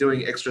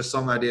doing extra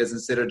song ideas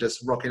instead of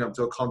just rocking up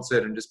to a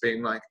concert and just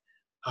being like,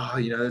 oh,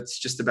 it's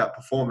just about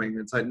performing.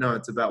 It's like, no,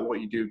 it's about what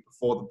you do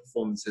before the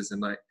performances and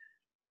like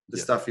the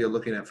yeah, stuff you're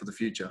looking at for the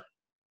future.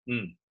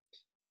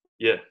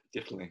 yeah,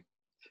 definitely.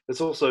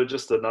 It's also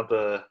just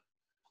another,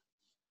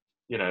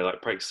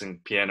 like practicing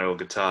piano or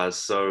guitar is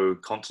so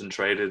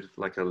concentrated,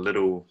 like a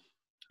little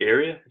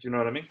area, if you know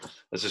what I mean.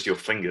 It's just your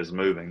fingers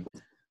moving.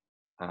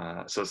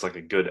 So it's like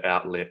a good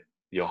outlet.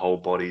 Your whole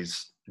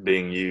body's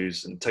being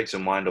used and takes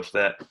your mind off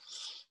that.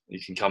 You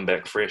can come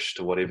back fresh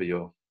to whatever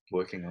you're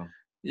working on.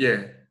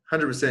 Yeah,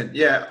 100%.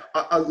 Yeah,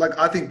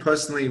 I think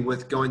personally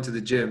with going to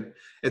the gym,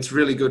 it's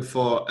really good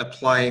for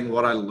applying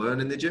what I learn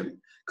in the gym.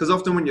 Because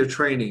often when you're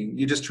training,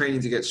 you're just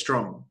training to get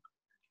strong,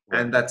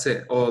 Right. and that's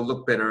it, or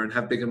look better and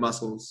have bigger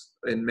muscles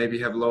and maybe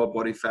have lower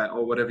body fat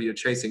or whatever you're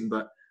chasing.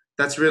 But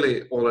that's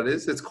really all it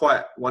is. It's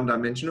quite one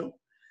dimensional.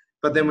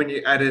 But then Mm. when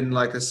you add in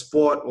like a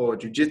sport or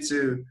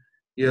jujitsu,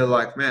 you're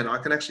like, man, I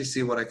can actually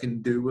see what I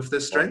can do with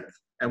this Right. strength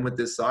and with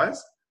this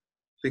size,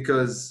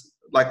 because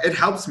like it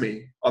helps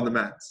me on the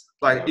mats.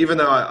 Like Yeah. even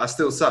though I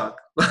still suck,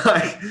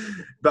 like,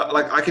 but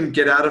like I can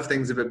get out of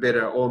things a bit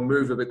better or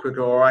move a bit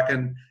quicker, or I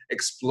can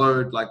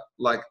explode like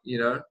like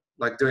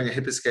doing a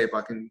hip escape.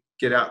 I can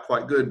get out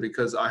quite good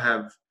because I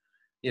have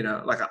you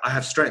know, like I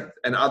have strength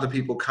and other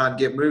people can't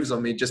get moves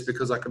on me just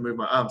because I can move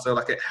my arm. So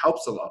like it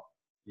helps a lot.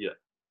 Yeah.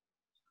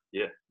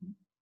 Yeah.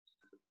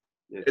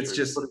 Yeah. It's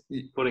True. just,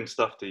 Putting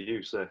stuff to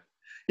use. So.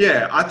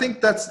 yeah, I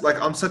think that's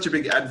like, I'm such a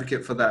big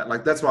advocate for that.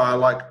 Like, that's why I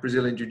like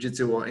Brazilian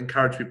Jiu-Jitsu or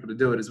encourage people to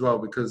do it as well,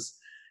 because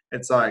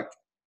it's like,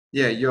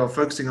 yeah, you're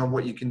focusing on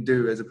what you can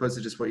do as opposed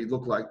to just what you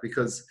look like,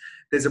 because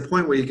there's a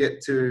point where you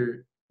get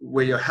to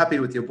where you're happy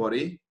with your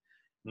body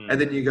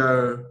and then you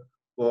go,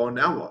 well,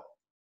 now what?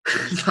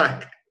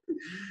 Like,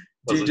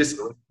 do you just,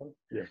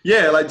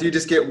 yeah, like, do you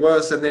just get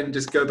worse and then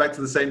just go back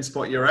to the same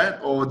spot you're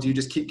at? Or do you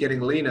just keep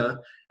getting leaner?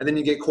 And then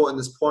you get caught in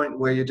this point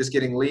where you're just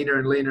getting leaner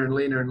and leaner and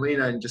leaner and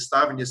leaner and just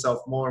starving yourself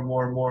more and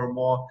more and more and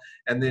more.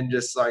 And then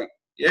just like,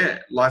 yeah,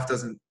 life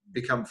doesn't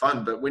become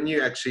fun. But when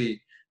you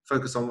actually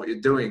focus on what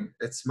you're doing,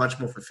 it's much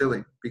more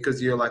fulfilling,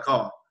 because you're like,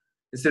 oh,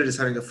 instead of just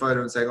having a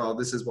photo and saying, oh,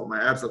 this is what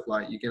my abs look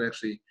like, you can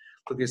actually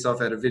look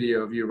yourself at a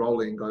video of you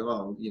rolling and going,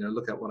 oh, you know,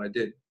 look at what I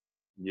did.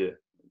 Yeah,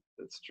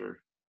 that's true.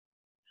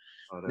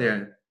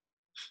 Yeah.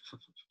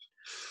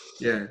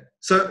 Yeah.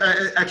 So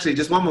actually,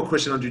 just one more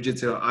question on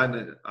jiu-jitsu. I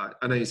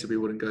know you said we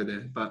wouldn't go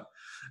there, but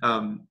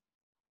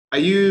are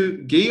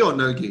you gi or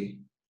no gi?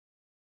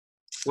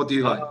 What do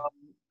you like?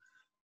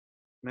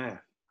 Man,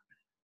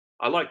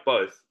 I like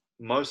both.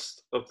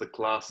 Most of the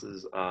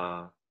classes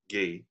are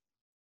gi,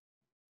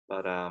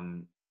 but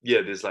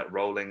yeah, there's like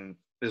rolling.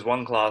 There's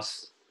one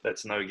class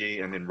that's no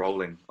gi, and then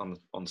rolling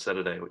on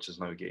Saturday, which is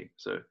no gi.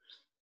 So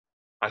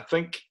I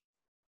think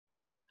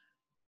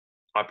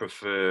I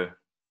prefer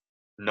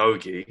no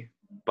gi,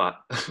 but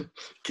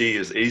gi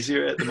is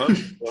easier at the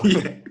moment.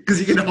 Yeah, because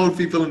you can hold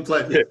people in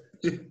place.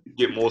 Yeah.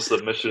 Get more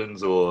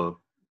submissions, or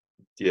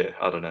yeah,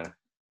 I don't know.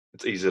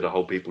 It's easier to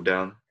hold people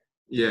down.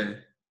 Yeah.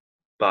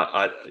 But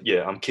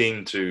I'm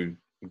keen to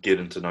get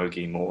into no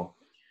gi more,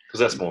 because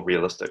that's more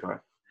realistic, right?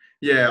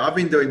 Yeah, I've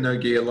been doing no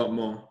gi a lot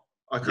more.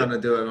 I kind Yeah.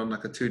 of do it on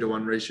like a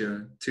 2-to-1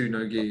 ratio, 2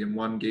 no gi and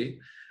 1 gi.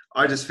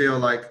 I just feel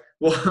like,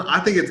 well, I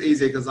think it's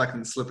easier because I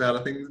can slip out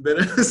of things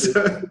better.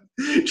 So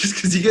just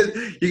because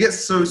you get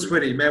so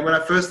sweaty, man. When I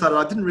first started,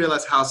 I didn't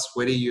realize how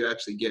sweaty you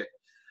actually get.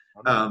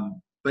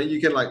 But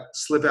you can like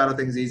slip out of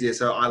things easier.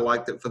 So I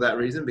liked it for that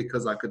reason,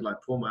 because I could like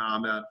pull my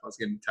arm out if I was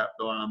getting tapped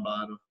or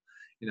armbarred or,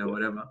 you know,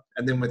 whatever.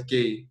 And then with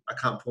gi, I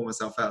can't pull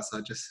myself out. So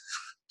I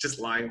just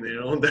lying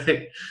there all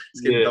day,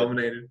 just getting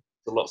dominated.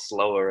 It's a lot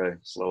slower, eh?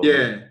 Slower.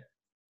 Yeah.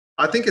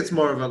 I think it's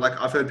more of a, like,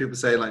 I've heard people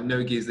say like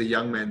no gi is the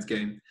young man's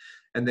game.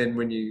 And then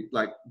when you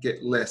like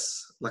get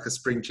less like a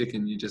spring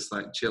chicken, you just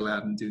like chill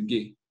out and do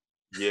gi.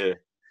 Yeah.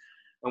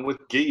 And with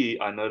gi,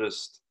 I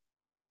noticed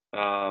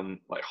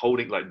like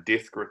holding, like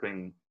death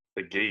gripping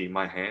the gi,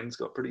 my hands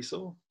got pretty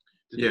sore.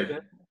 Did you have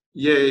that?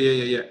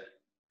 Yeah.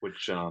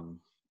 Which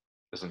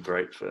isn't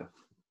great for.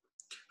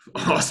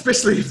 Oh,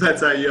 especially if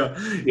that's how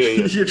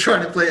you're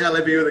trying to play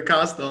LAB with a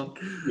cast on.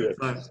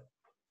 Yeah.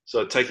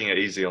 So taking it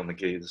easy on the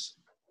gi is,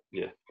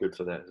 good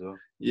for that as well.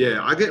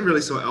 Yeah, I get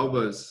really sore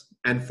elbows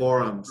and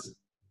forearms.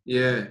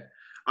 Yeah,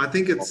 I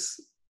think it's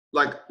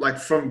like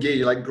from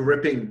gi, like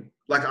gripping.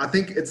 Like I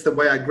think it's the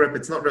way I grip.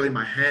 It's not really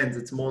my hands.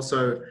 It's more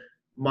so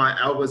my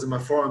elbows and my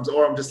forearms,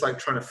 or I'm just like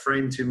trying to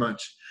frame too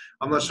much.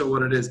 I'm not sure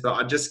what it is, but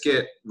I just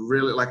get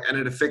really like, and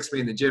it affects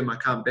me in the gym. I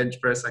can't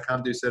bench press. I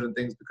can't do certain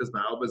things because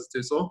my elbows are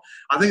too sore.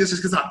 I think it's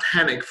just because I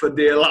panic for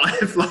dear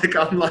life. Like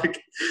I'm like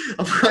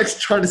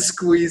trying to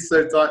squeeze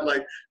so tight.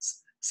 Like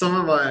some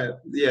of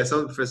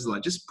the professors are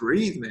like, just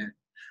breathe, man.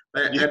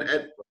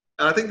 And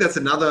I think that's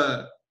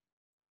another,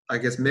 I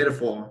guess,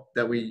 metaphor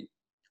that we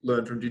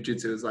learn from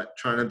jiu-jitsu, is like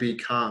trying to be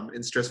calm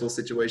in stressful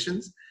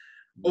situations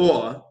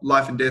or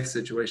life and death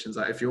situations.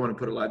 Like if you want to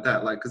put it like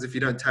that, like, because if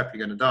you don't tap,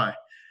 you're going to die.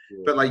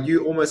 But like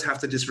you almost have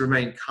to just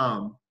remain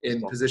calm in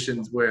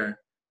positions where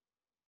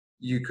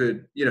you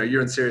could, you know,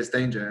 you're in serious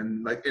danger,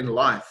 and like in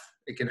life,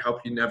 it can help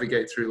you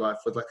navigate through life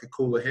with like a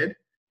cooler head.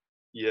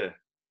 Yeah,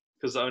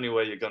 because the only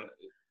way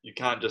you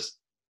can't just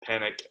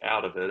panic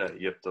out of it.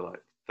 You have to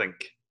like think.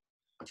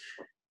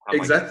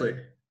 Exactly.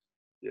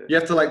 You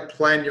have to like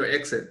plan your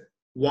exit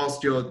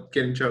whilst you're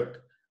getting choked.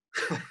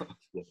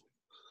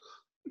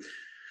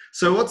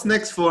 So what's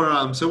next for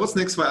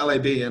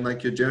LAB and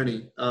like your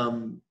journey?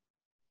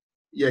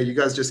 You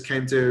guys just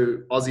came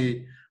to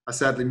Aussie. I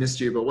sadly missed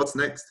you, but what's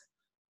next?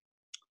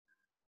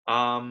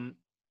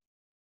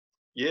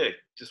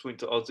 Just went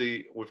to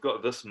Aussie. We've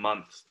got this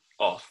month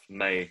off,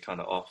 May kind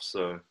of off.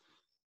 So,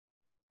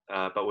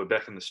 but we're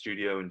back in the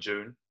studio in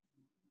June.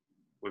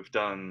 We've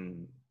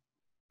done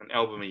an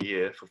album a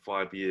year for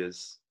 5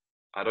 years.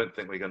 I don't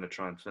think we're going to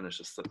try and finish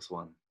a 6th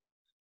one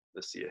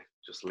this year.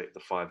 Just let the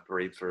 5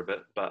 breathe for a bit.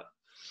 But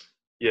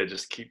yeah,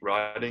 just keep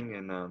writing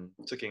and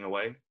ticking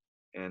away.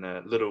 And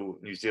a little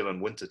New Zealand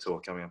winter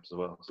tour coming up as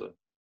well. So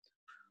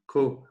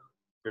cool.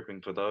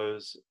 Prepping for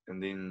those,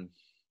 and then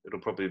it'll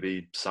probably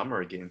be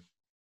summer again.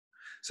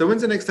 So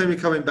when's the next time you're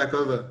coming back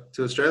over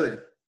to Australia?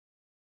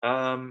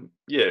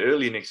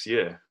 Early next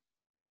year.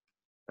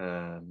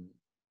 I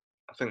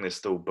think they're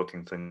still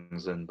booking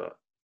things in, but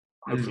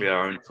hopefully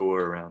our own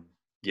tour around,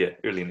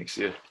 early next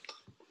year.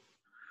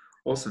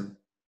 Awesome.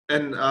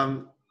 And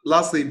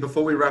lastly,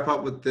 before we wrap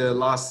up with the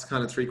last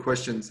kind of three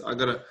questions, I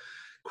got a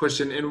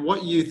question. And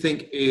what you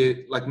think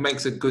it like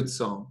makes a good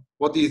song?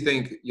 What do you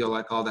think you're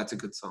like, oh, that's a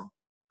good song?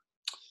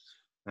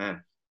 Yeah.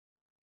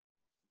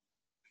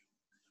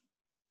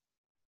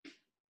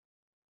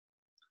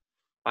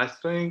 I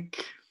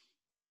think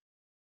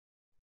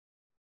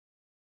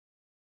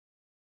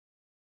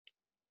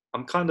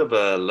I'm kind of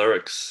a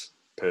lyrics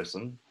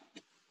person,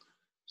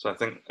 so I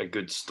think a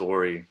good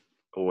story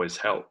always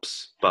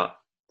helps. But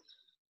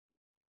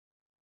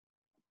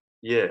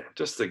yeah,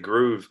 just the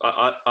groove.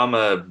 I'm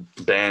a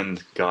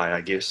band guy,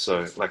 I guess.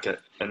 So like an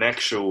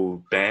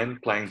actual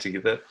band playing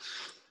together,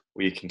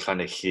 where you can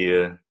kind of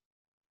hear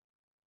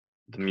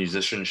the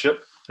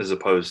musicianship as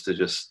opposed to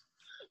just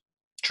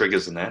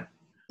triggers and that,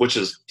 which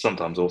is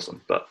sometimes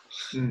awesome. But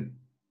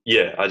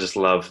yeah, I just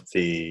love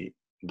the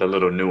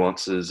little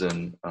nuances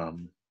and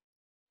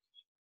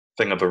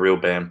thing of a real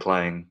band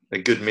playing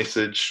a good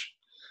message,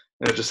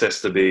 and it just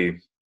has to be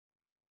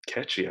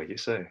catchy, I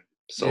guess.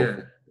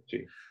 Soulful,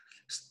 catchy.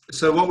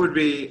 So what would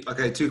be,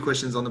 okay, two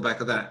questions on the back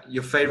of that.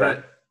 Your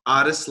favorite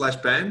artist slash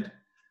band,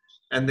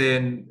 and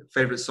then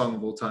favorite song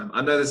of all time.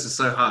 I know this is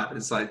so hard.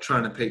 It's like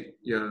trying to pick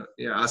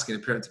asking a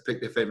parent to pick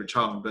their favorite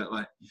child, but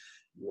like,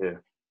 yeah,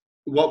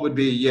 what would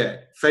be,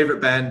 favorite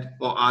band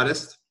or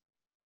artist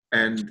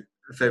and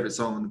a favorite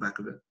song on the back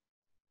of it?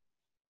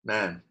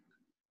 Man,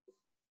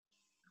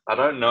 I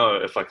don't know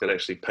if I could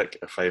actually pick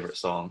a favorite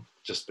song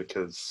just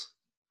because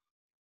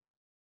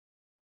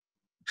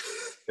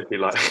it'd be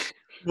like.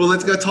 Well,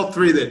 let's go top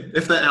three then,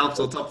 if that helps,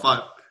 or top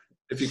five,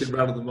 if you could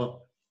rattle them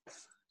up.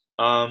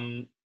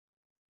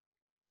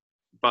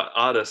 But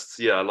artists,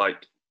 yeah, I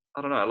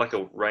don't know, I like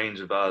a range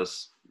of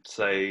artists.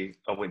 Say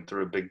I went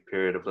through a big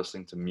period of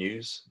listening to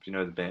Muse, if you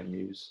know the band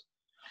Muse.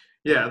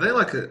 Yeah,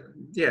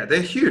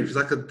 they're huge,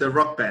 like the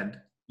rock band.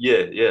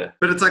 Yeah, yeah.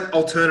 But it's like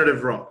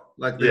alternative rock.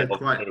 Like they're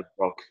alternative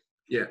rock.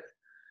 Yeah.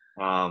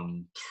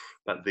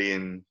 But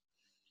then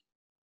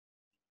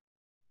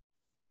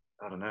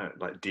I don't know,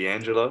 like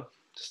D'Angelo,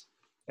 just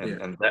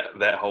and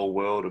that whole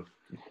world of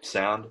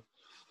sound.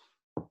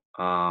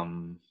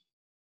 And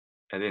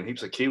then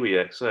heaps of Kiwi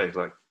acts, like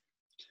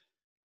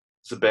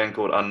it's a band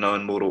called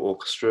Unknown Mortal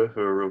Orchestra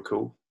who are real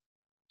cool.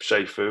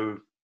 Shay Fu,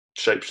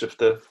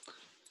 Shapeshifter,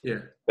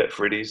 Bet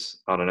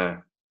Freddy's. I don't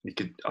know. I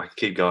could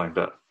keep going,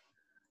 but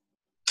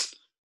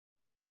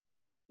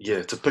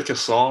yeah, to pick a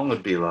song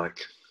would be like.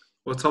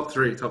 Well, top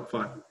three, top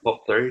five.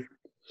 Top three,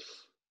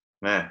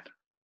 man.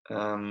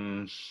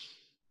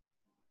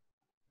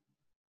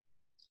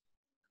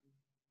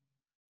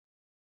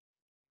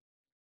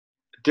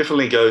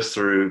 Definitely goes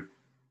through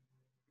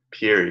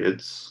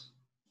periods.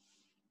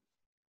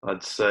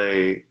 I'd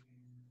say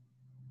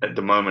at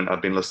the moment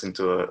I've been listening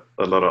to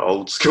a lot of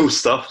old school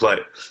stuff like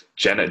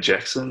Janet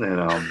Jackson and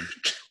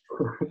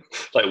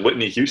like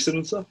Whitney Houston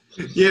and stuff.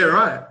 Yeah,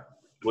 right.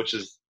 Which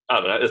is, I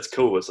don't know, it's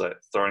cool. It's like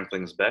throwing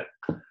things back.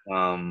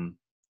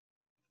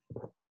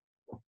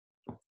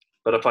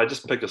 But if I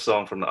just pick a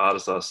song from the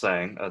artist I was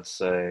saying, I'd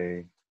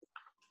say,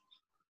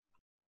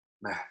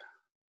 man,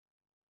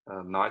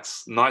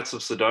 Knights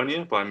of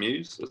Sidonia by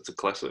Muse. It's a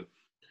classic.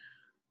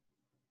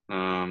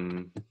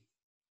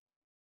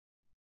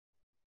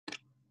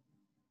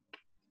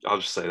 I'll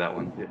just say that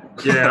one.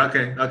 Yeah.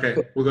 Okay.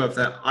 We'll go with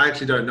that. I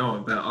actually don't know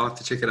it, but I'll have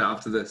to check it out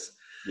after this.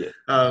 Yeah.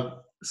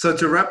 So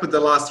to wrap with the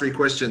last three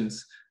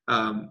questions,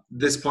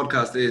 this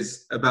podcast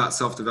is about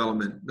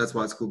self-development. That's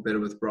why it's called Better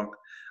with Brock.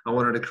 I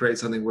wanted to create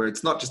something where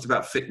it's not just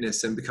about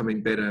fitness and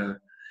becoming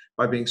better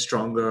by being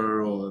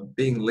stronger or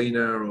being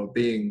leaner or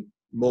being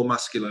more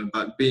muscular,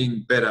 but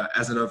being better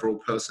as an overall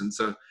person.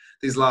 So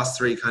these last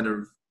three kind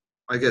of,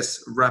 I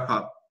guess, wrap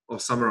up or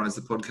summarize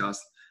the podcast.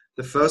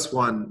 The first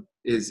one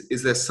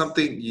is there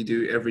something you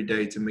do every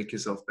day to make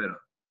yourself better?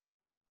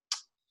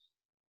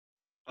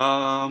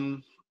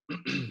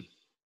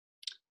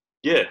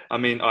 Yeah, I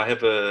mean, I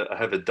have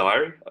a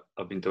diary.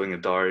 I've been doing a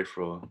diary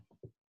for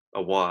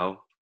a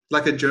while.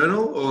 Like a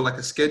journal or like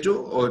a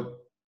schedule or?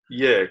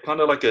 Yeah,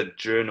 kind of like a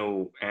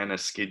journal and a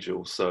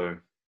schedule. So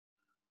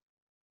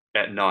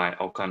at night,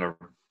 I'll kind of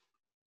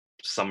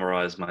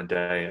summarize my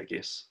day, I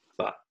guess,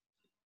 but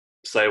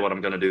say what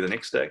I'm going to do the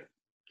next day.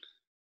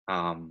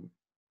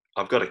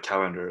 I've got a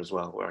calendar as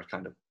well where I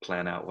kind of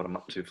plan out what I'm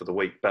up to for the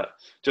week, but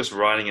just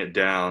writing it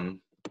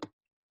down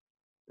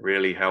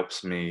really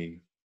helps me.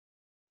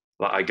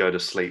 Like I go to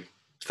sleep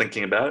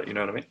thinking about it, you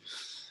know what I mean?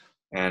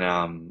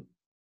 And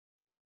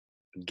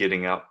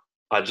getting up,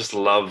 I just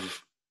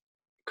love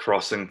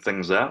crossing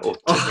things out.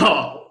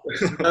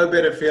 No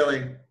better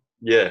feeling.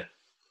 Yeah.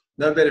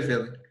 No better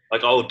feeling.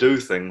 Like I'll do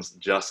things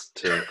just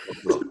to.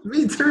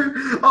 Me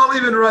too. I'll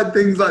even write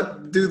things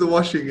like do the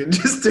washing and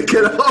just tick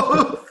it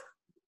off.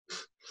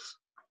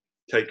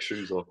 Take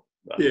shoes off.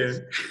 Yeah.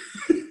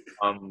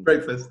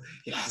 Breakfast.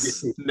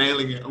 Yes.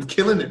 Nailing it. I'm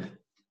killing it.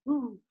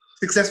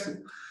 Successful.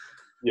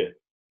 Yeah.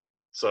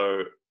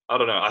 So I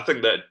don't know. I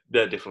think that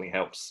definitely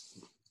helps.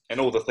 And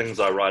all the things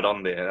I write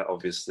on there are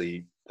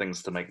obviously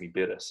things to make me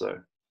better. So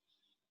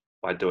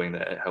by doing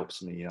that, it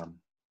helps me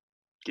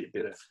get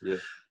better. Yeah.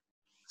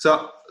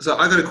 So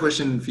I got a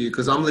question for you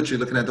because I'm literally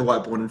looking at the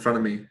whiteboard in front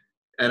of me,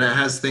 and it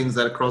has things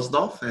that are crossed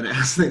off, and it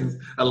has things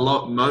a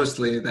lot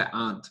mostly that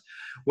aren't.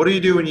 What do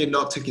you do when you're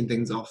not ticking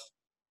things off?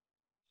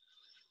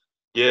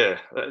 Yeah,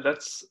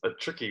 that's a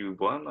tricky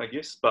one, I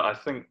guess. But I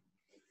think,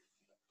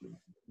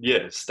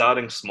 yeah,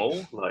 starting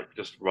small, like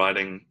just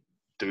writing,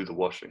 do the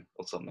washing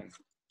or something,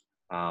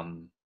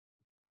 um,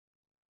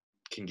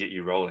 can get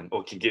you rolling,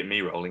 or can get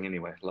me rolling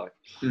anyway. Like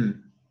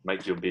Mm.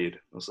 make your bed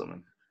or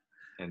something.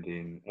 And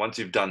then once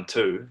you've done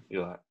two,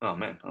 you're like, oh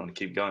man, I want to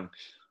keep going.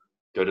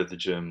 Go to the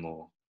gym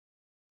or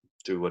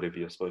do whatever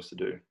you're supposed to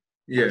do. I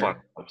Yeah. find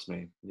that helps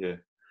me. Yeah.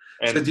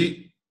 So And do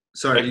you?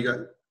 Sorry, a, you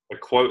go. a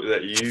quote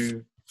that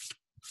you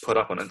put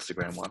up on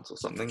Instagram once or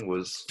something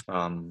was,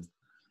 what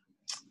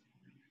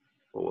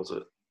was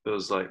it? It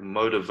was like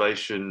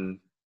motivation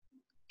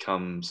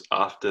comes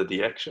after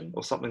the action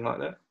or something like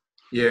that.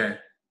 Yeah.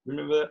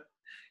 Remember that?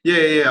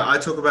 Yeah. I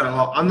talk about it a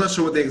lot. I'm not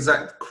sure what the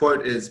exact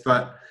quote is,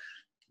 but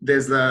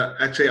there's the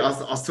actually I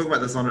was talking about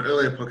this on an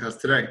earlier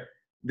podcast today.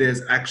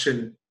 There's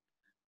action,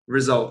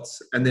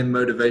 results, and then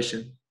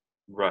motivation,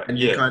 Right. and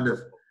you Yeah. kind of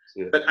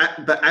Yeah. but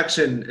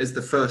action is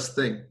the first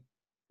thing.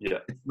 Yeah.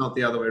 It's not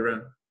the other way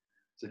around.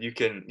 So you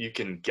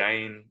can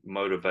gain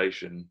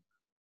motivation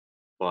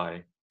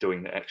by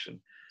doing the action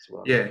as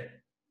well. Yeah.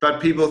 But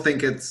people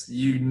think it's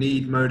you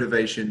need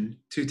motivation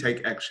to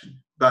take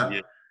action. But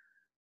Yeah.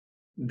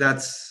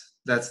 that's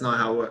not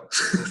how it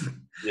works.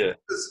 Yeah.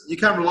 'Cause you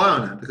can't rely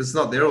on it because it's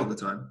not there all the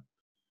time.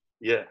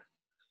 Yeah.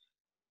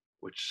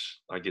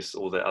 Which I guess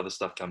all that other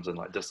stuff comes in,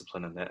 like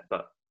discipline and that.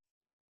 But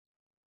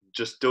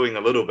just doing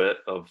a little bit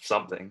of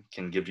something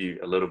can give you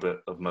a little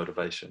bit of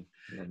motivation.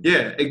 And then,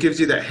 Yeah, it gives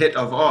you that hit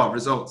of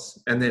results,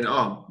 and then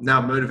now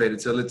I'm motivated,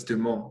 so let's do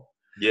more.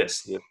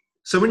 yes. Yeah.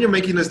 So when you're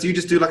making this, do you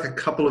just do like a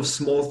couple of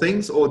small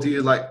things, or do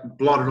you like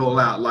blot it all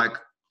out? Like,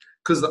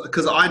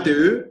 because I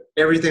do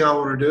everything I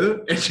want to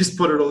do and just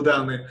put it all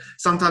down there.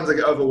 Sometimes I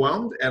get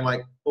overwhelmed and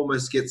like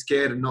almost get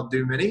scared and not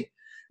do many,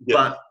 Yeah.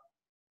 but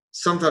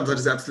sometimes I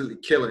just absolutely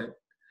kill it.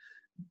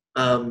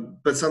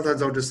 But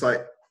sometimes I'll just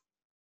like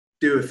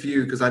do a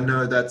few because I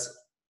know that's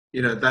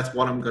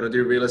what I'm going to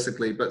do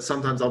realistically. But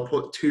sometimes I'll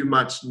put too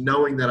much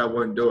knowing that I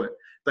won't do it.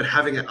 But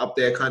having it up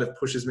there kind of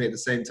pushes me at the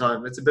same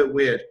time. It's a bit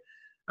weird.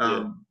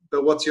 Yeah.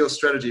 But what's your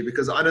strategy?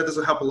 Because I know this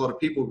will help a lot of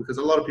people because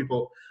a lot of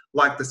people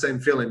like the same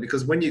feeling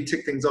because when you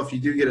tick things off, you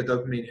do get a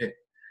dopamine hit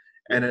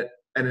and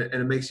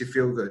it makes you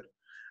feel good.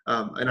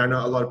 And I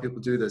know a lot of people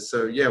do this.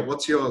 So yeah,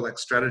 what's your like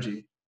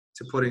strategy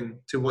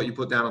to what you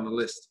put down on the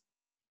list?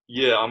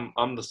 Yeah.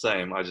 I'm the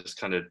same. I just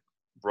kind of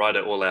write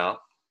it all out,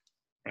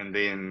 and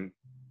then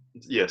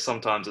yeah,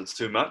 sometimes it's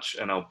too much,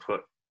 and I'll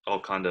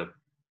kind of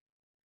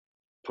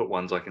put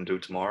ones I can do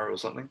tomorrow or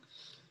something.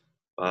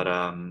 But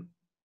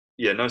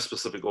yeah, no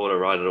specific order.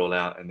 Write it all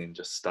out, and then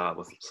just start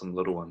with some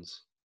little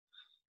ones,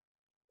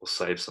 or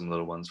save some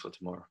little ones for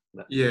tomorrow.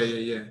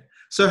 Yeah.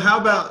 So how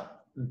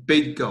about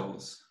big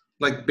goals?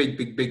 Like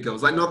big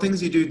goals. Like not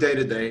things you do day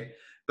to day,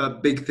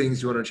 but big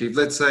things you want to achieve.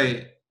 Let's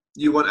say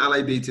you want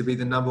LAB to be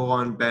the number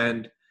one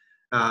band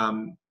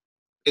um,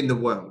 in the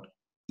world.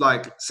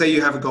 Like say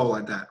you have a goal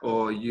like that,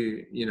 or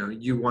you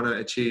want to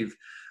achieve.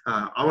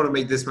 I want to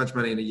make this much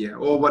money in a year,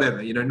 or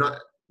whatever. Not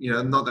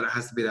that it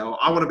has to be that. Or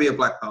I want to be a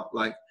black belt.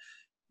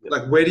 Yep.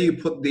 Like where do you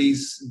put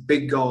these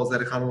big goals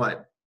that are kind of like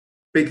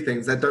big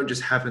things that don't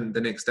just happen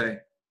the next day?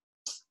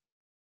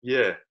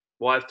 Yeah.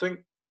 Well, I think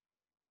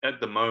at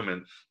the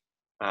moment,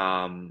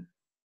 um,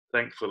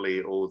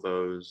 thankfully, all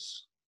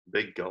those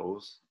big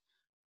goals,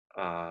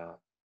 uh,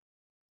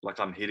 like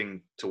I'm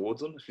heading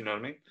towards them, if you know what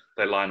I mean.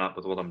 They line up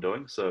with what I'm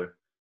doing. So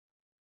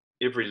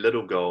every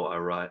little goal I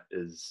write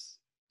is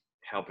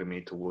helping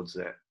me towards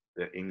that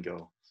end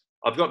goal.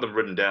 I've got them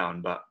written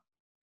down, but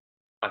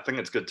I think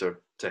it's good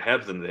to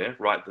have them there,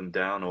 write them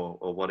down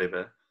or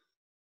whatever,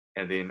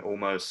 and then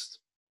almost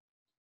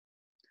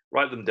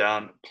write them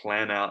down,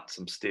 plan out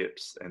some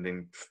steps, and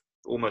then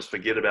almost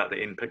forget about the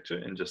end picture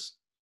and just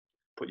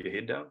put your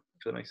head down.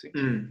 If that makes sense.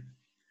 Mm.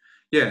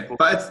 Yeah,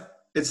 but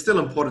it's still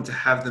important to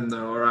have them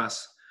though, or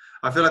else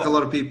I feel like a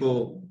lot of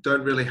people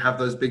don't really have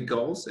those big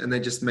goals and they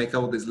just make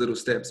all these little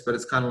steps, but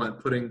it's kind of like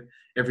putting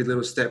every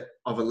little step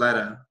of a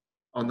ladder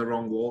on the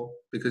wrong wall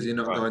because you're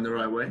not Right. going the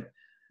right way.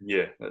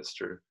 Yeah, that's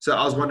true. So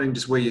I was wondering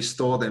just where you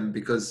store them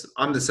because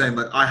I'm the same.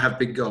 Like I have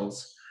big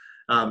goals,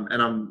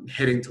 and I'm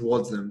heading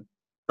towards them.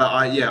 But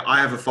I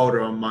have a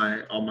folder on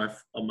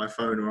my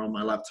phone or on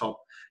my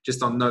laptop,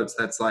 just on notes.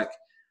 That's like,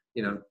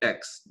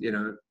 X,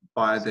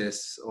 buy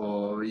this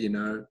or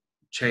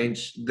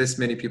change this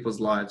many people's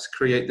lives,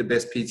 create the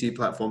best PT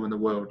platform in the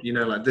world.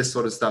 Like this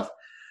sort of stuff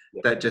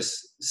Yeah. that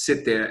just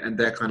sit there and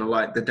they're kind of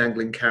like the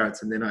dangling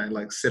carrots, and then I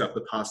like set up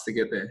the paths to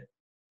get there.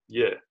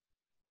 Yeah.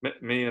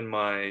 Me and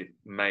my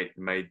mate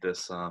made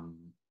this.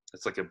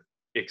 It's like a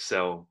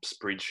Excel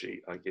spreadsheet,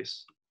 I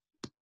guess,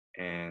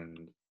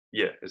 and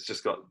yeah, it's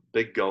just got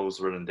big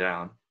goals written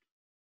down,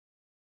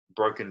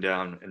 broken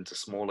down into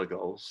smaller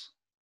goals,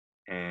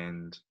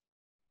 and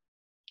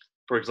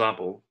for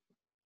example,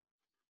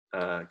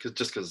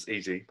 because it's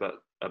easy,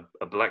 but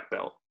a black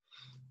belt.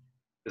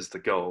 is the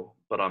goal,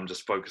 but I'm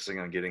just focusing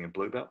on getting a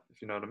blue belt,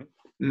 if you know what I mean.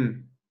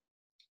 Mm.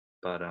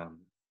 But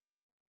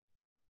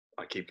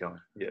I keep going.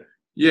 Yeah.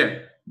 Yeah,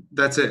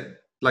 that's it.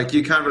 Like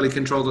you can't really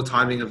control the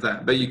timing of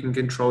that, but you can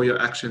control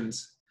your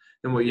actions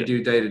and what you Yeah.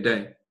 do day to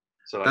day.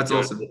 So like That's go,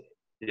 awesome.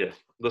 yeah,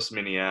 this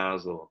many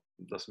hours or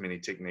this many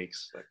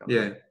techniques, that kind of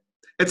Yeah. thing.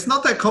 It's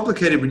not that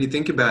complicated when you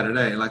think about it,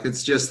 eh? Like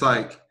it's just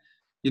like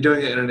you're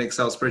doing it in an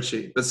Excel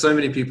spreadsheet, but so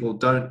many people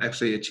don't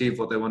actually achieve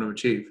what they want to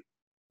achieve.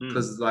 Mm.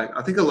 Because like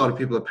I think a lot of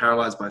people are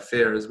paralyzed by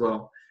fear as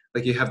well.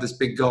 Like you have this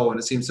big goal and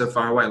it seems so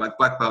far away. Like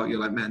black belt, you're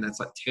like, man, that's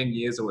like 10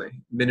 years away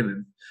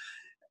minimum.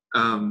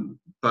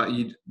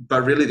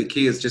 But really the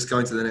key is just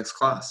going to the next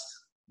class.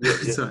 Yeah,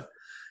 yeah. So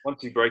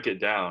Once you break it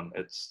down,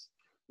 it's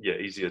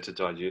easier to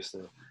digest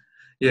it.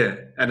 yeah,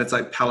 and it's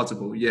like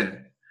palatable. Yeah.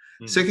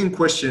 Mm. Second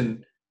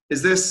question: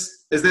 is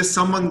there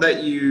someone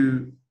that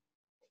you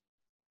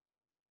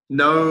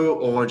know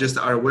or just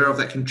are aware of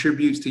that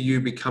contributes to you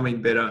becoming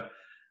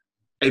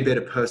a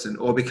better person,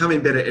 or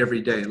becoming better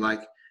every day?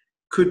 Like,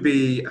 could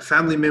be a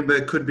family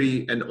member, could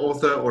be an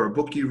author or a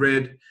book you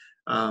read.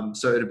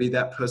 So it'd be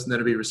that person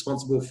that'd be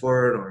responsible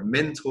for it, or a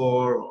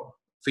mentor, or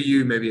for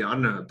you, maybe, I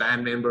don't know, a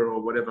band member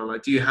or whatever.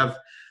 Like, do you have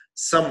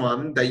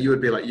someone that you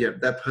would be like, yeah,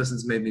 that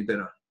person's made me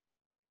better?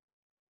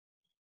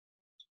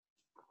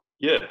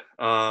 Yeah,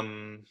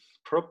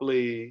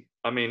 probably.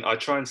 I mean, I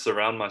try and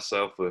surround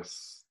myself with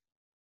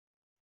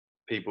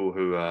people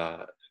who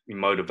are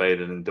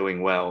motivated and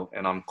doing well,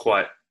 and I'm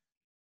quite.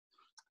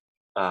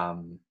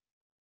 Um,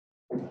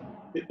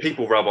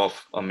 People rub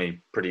off on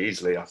me pretty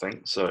easily, I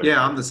think. So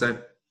Yeah, I'm the same.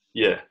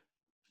 yeah,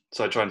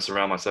 so I try and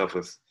surround myself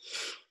with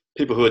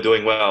people who are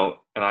doing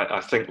well, and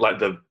I think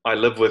like I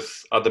live with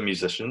other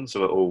musicians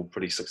who are all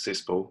pretty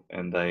successful,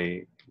 and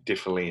they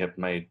definitely have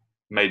made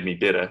me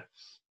better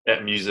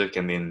at music,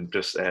 and then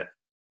just at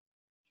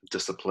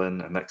discipline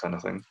and that kind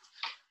of thing.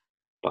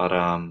 But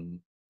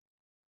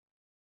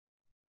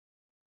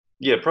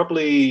yeah,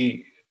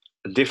 probably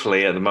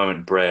definitely at the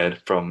moment,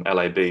 Brad from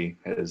LAB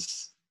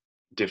has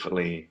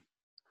definitely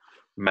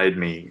made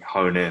me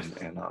hone in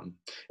and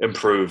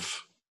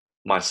improve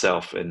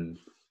myself in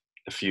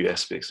a few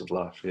aspects of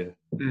life. Yeah.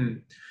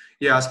 Mm.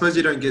 Yeah, I suppose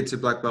you don't get to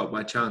black belt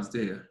by chance,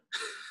 do you?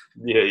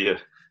 Yeah, yeah.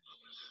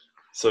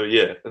 So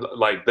yeah,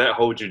 like that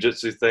whole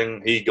jujitsu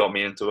thing, he got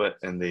me into it,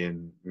 and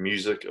then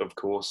music, of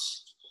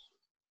course,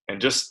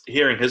 and just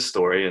hearing his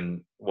story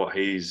and what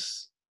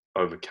he's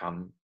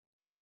overcome.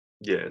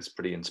 Yeah, it's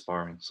pretty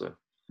inspiring. So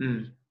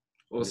Mm.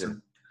 yeah.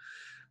 Awesome.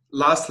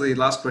 Lastly,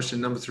 last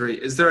question, number 3.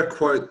 Is there a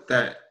quote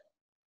that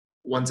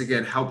once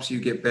again helps you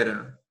get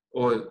better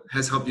or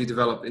has helped you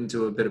develop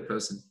into a better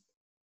person?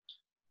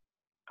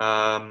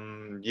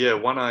 Yeah,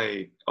 one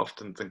I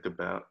often think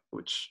about,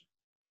 which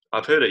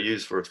I've heard it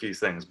used for a few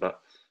things, but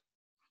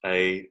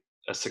a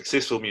a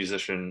successful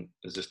musician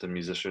is just a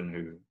musician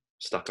who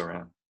stuck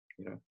around.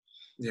 You know,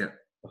 Yeah.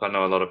 like I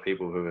know a lot of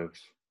people who have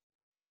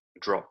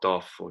dropped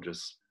off or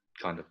just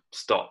kind of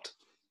stopped,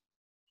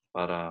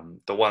 but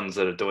the ones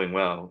that are doing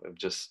well have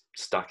just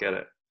stuck at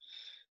it,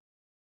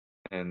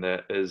 and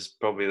that is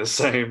probably the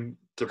same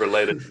to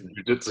relate it to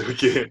jiu-jitsu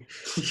again.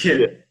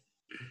 Yeah.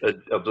 Yeah,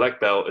 a black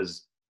belt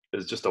is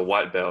just a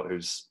white belt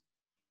who's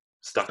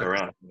stuck Stuck.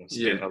 around and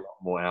Yeah. spent a lot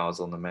more hours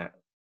on the mat.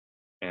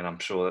 And I'm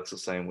sure that's the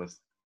same with,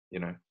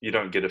 you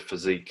don't get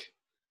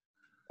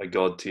a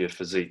god tier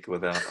physique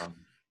without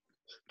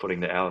putting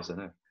the hours in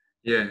it.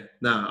 Yeah.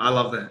 No, I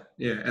love that.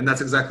 Yeah. And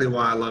that's exactly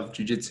why I love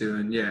jujitsu.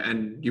 And yeah,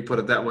 and you put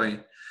it that way.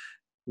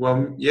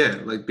 Well,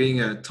 yeah, like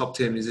being a top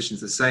tier musician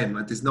is the same.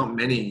 Like there's not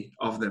many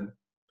of them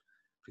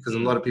because a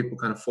Mm. lot of people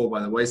kind of fall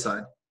by the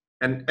wayside.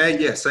 And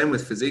yeah, same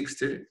with physiques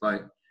too.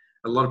 Like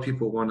a lot of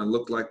people want to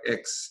look like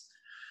X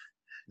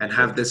and Yeah.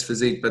 have this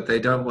physique, but they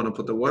don't want to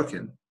put the work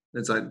in.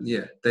 It's like,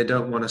 yeah, they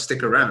don't want to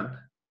stick around.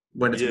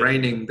 When it's Yeah.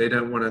 raining, they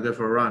don't want to go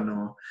for a run.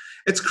 Or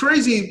it's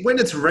crazy when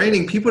it's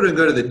raining, people don't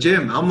go to the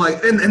gym. I'm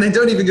like, and they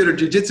don't even go to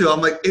jujitsu.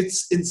 I'm like,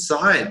 it's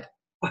inside.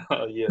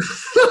 Yeah.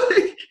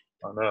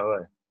 I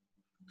know.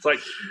 It's like,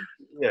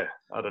 yeah,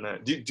 I don't know.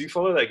 Do you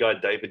follow that guy,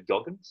 David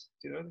Goggins?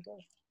 Do you know the guy?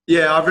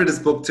 Yeah, I've read his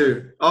book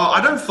too. Oh, I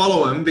don't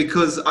follow him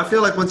because I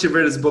feel like once you've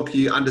read his book,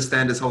 you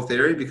understand his whole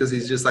theory because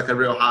he's just like a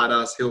real hard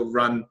ass. He'll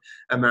run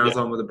a Yeah.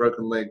 marathon with a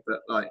broken leg, but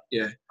like,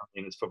 yeah. I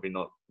mean, it's probably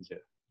not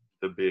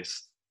the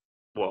best.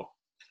 Well,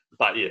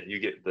 but yeah, you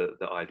get the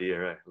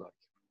idea, eh? Like,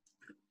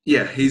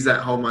 Yeah, he's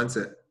that whole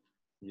mindset.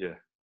 yeah,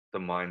 the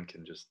mind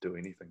can just do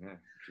anything, eh?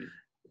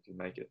 If you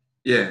make it.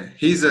 Yeah,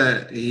 he's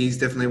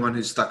definitely one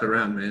who's stuck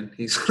around, man.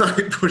 He's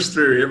like pushed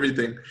through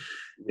everything.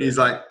 Yeah. He's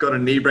like got a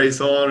knee brace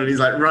on and he's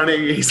like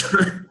running. He's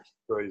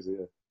Crazy,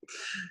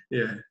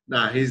 yeah.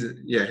 Nah, his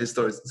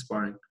story's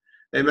inspiring.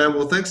 Hey man,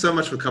 well thanks so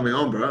much for coming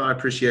on, bro. I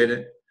appreciate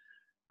it.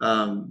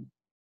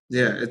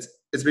 Yeah,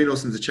 it's been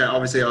awesome to chat.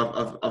 Obviously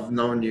I've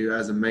known you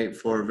as a mate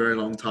for a very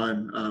long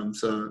time.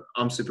 So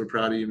I'm super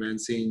proud of you, man,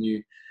 seeing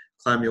you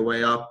climb your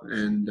way up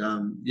and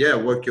yeah,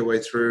 work your way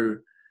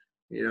through,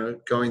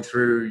 going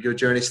through your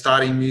journey,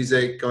 starting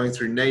music, going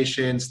through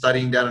Nation,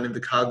 studying down in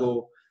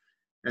Invercargill,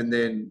 and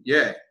then,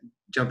 yeah,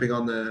 jumping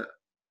on the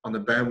on the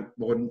band,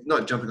 or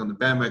not jumping on the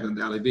bandwagon of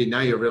the LAB.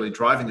 Now you're really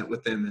driving it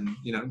with them, and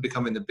you know,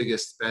 becoming the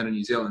biggest band in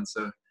New Zealand.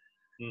 So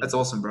that's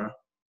awesome, bro.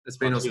 It's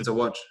been awesome to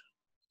watch.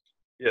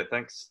 Yeah,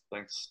 thanks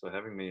for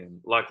having me, and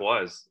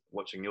likewise,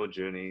 watching your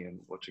journey and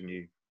watching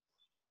you,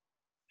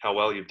 how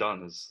well you've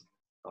done is,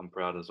 I'm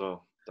proud as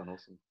well. Done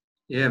awesome.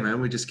 Yeah,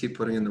 man, we just keep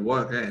putting in the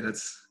work. Hey,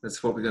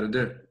 that's what we got to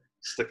do.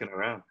 Sticking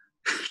around.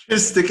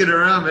 Just sticking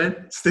around,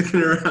 man.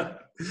 Sticking around.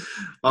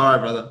 All right,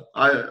 brother.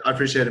 I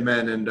appreciate it,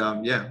 man.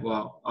 And yeah,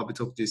 well, I'll be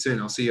talking to you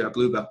soon. I'll see you at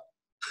Bluebell.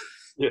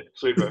 Yeah,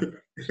 sweet, bro.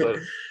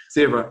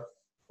 See you, bro.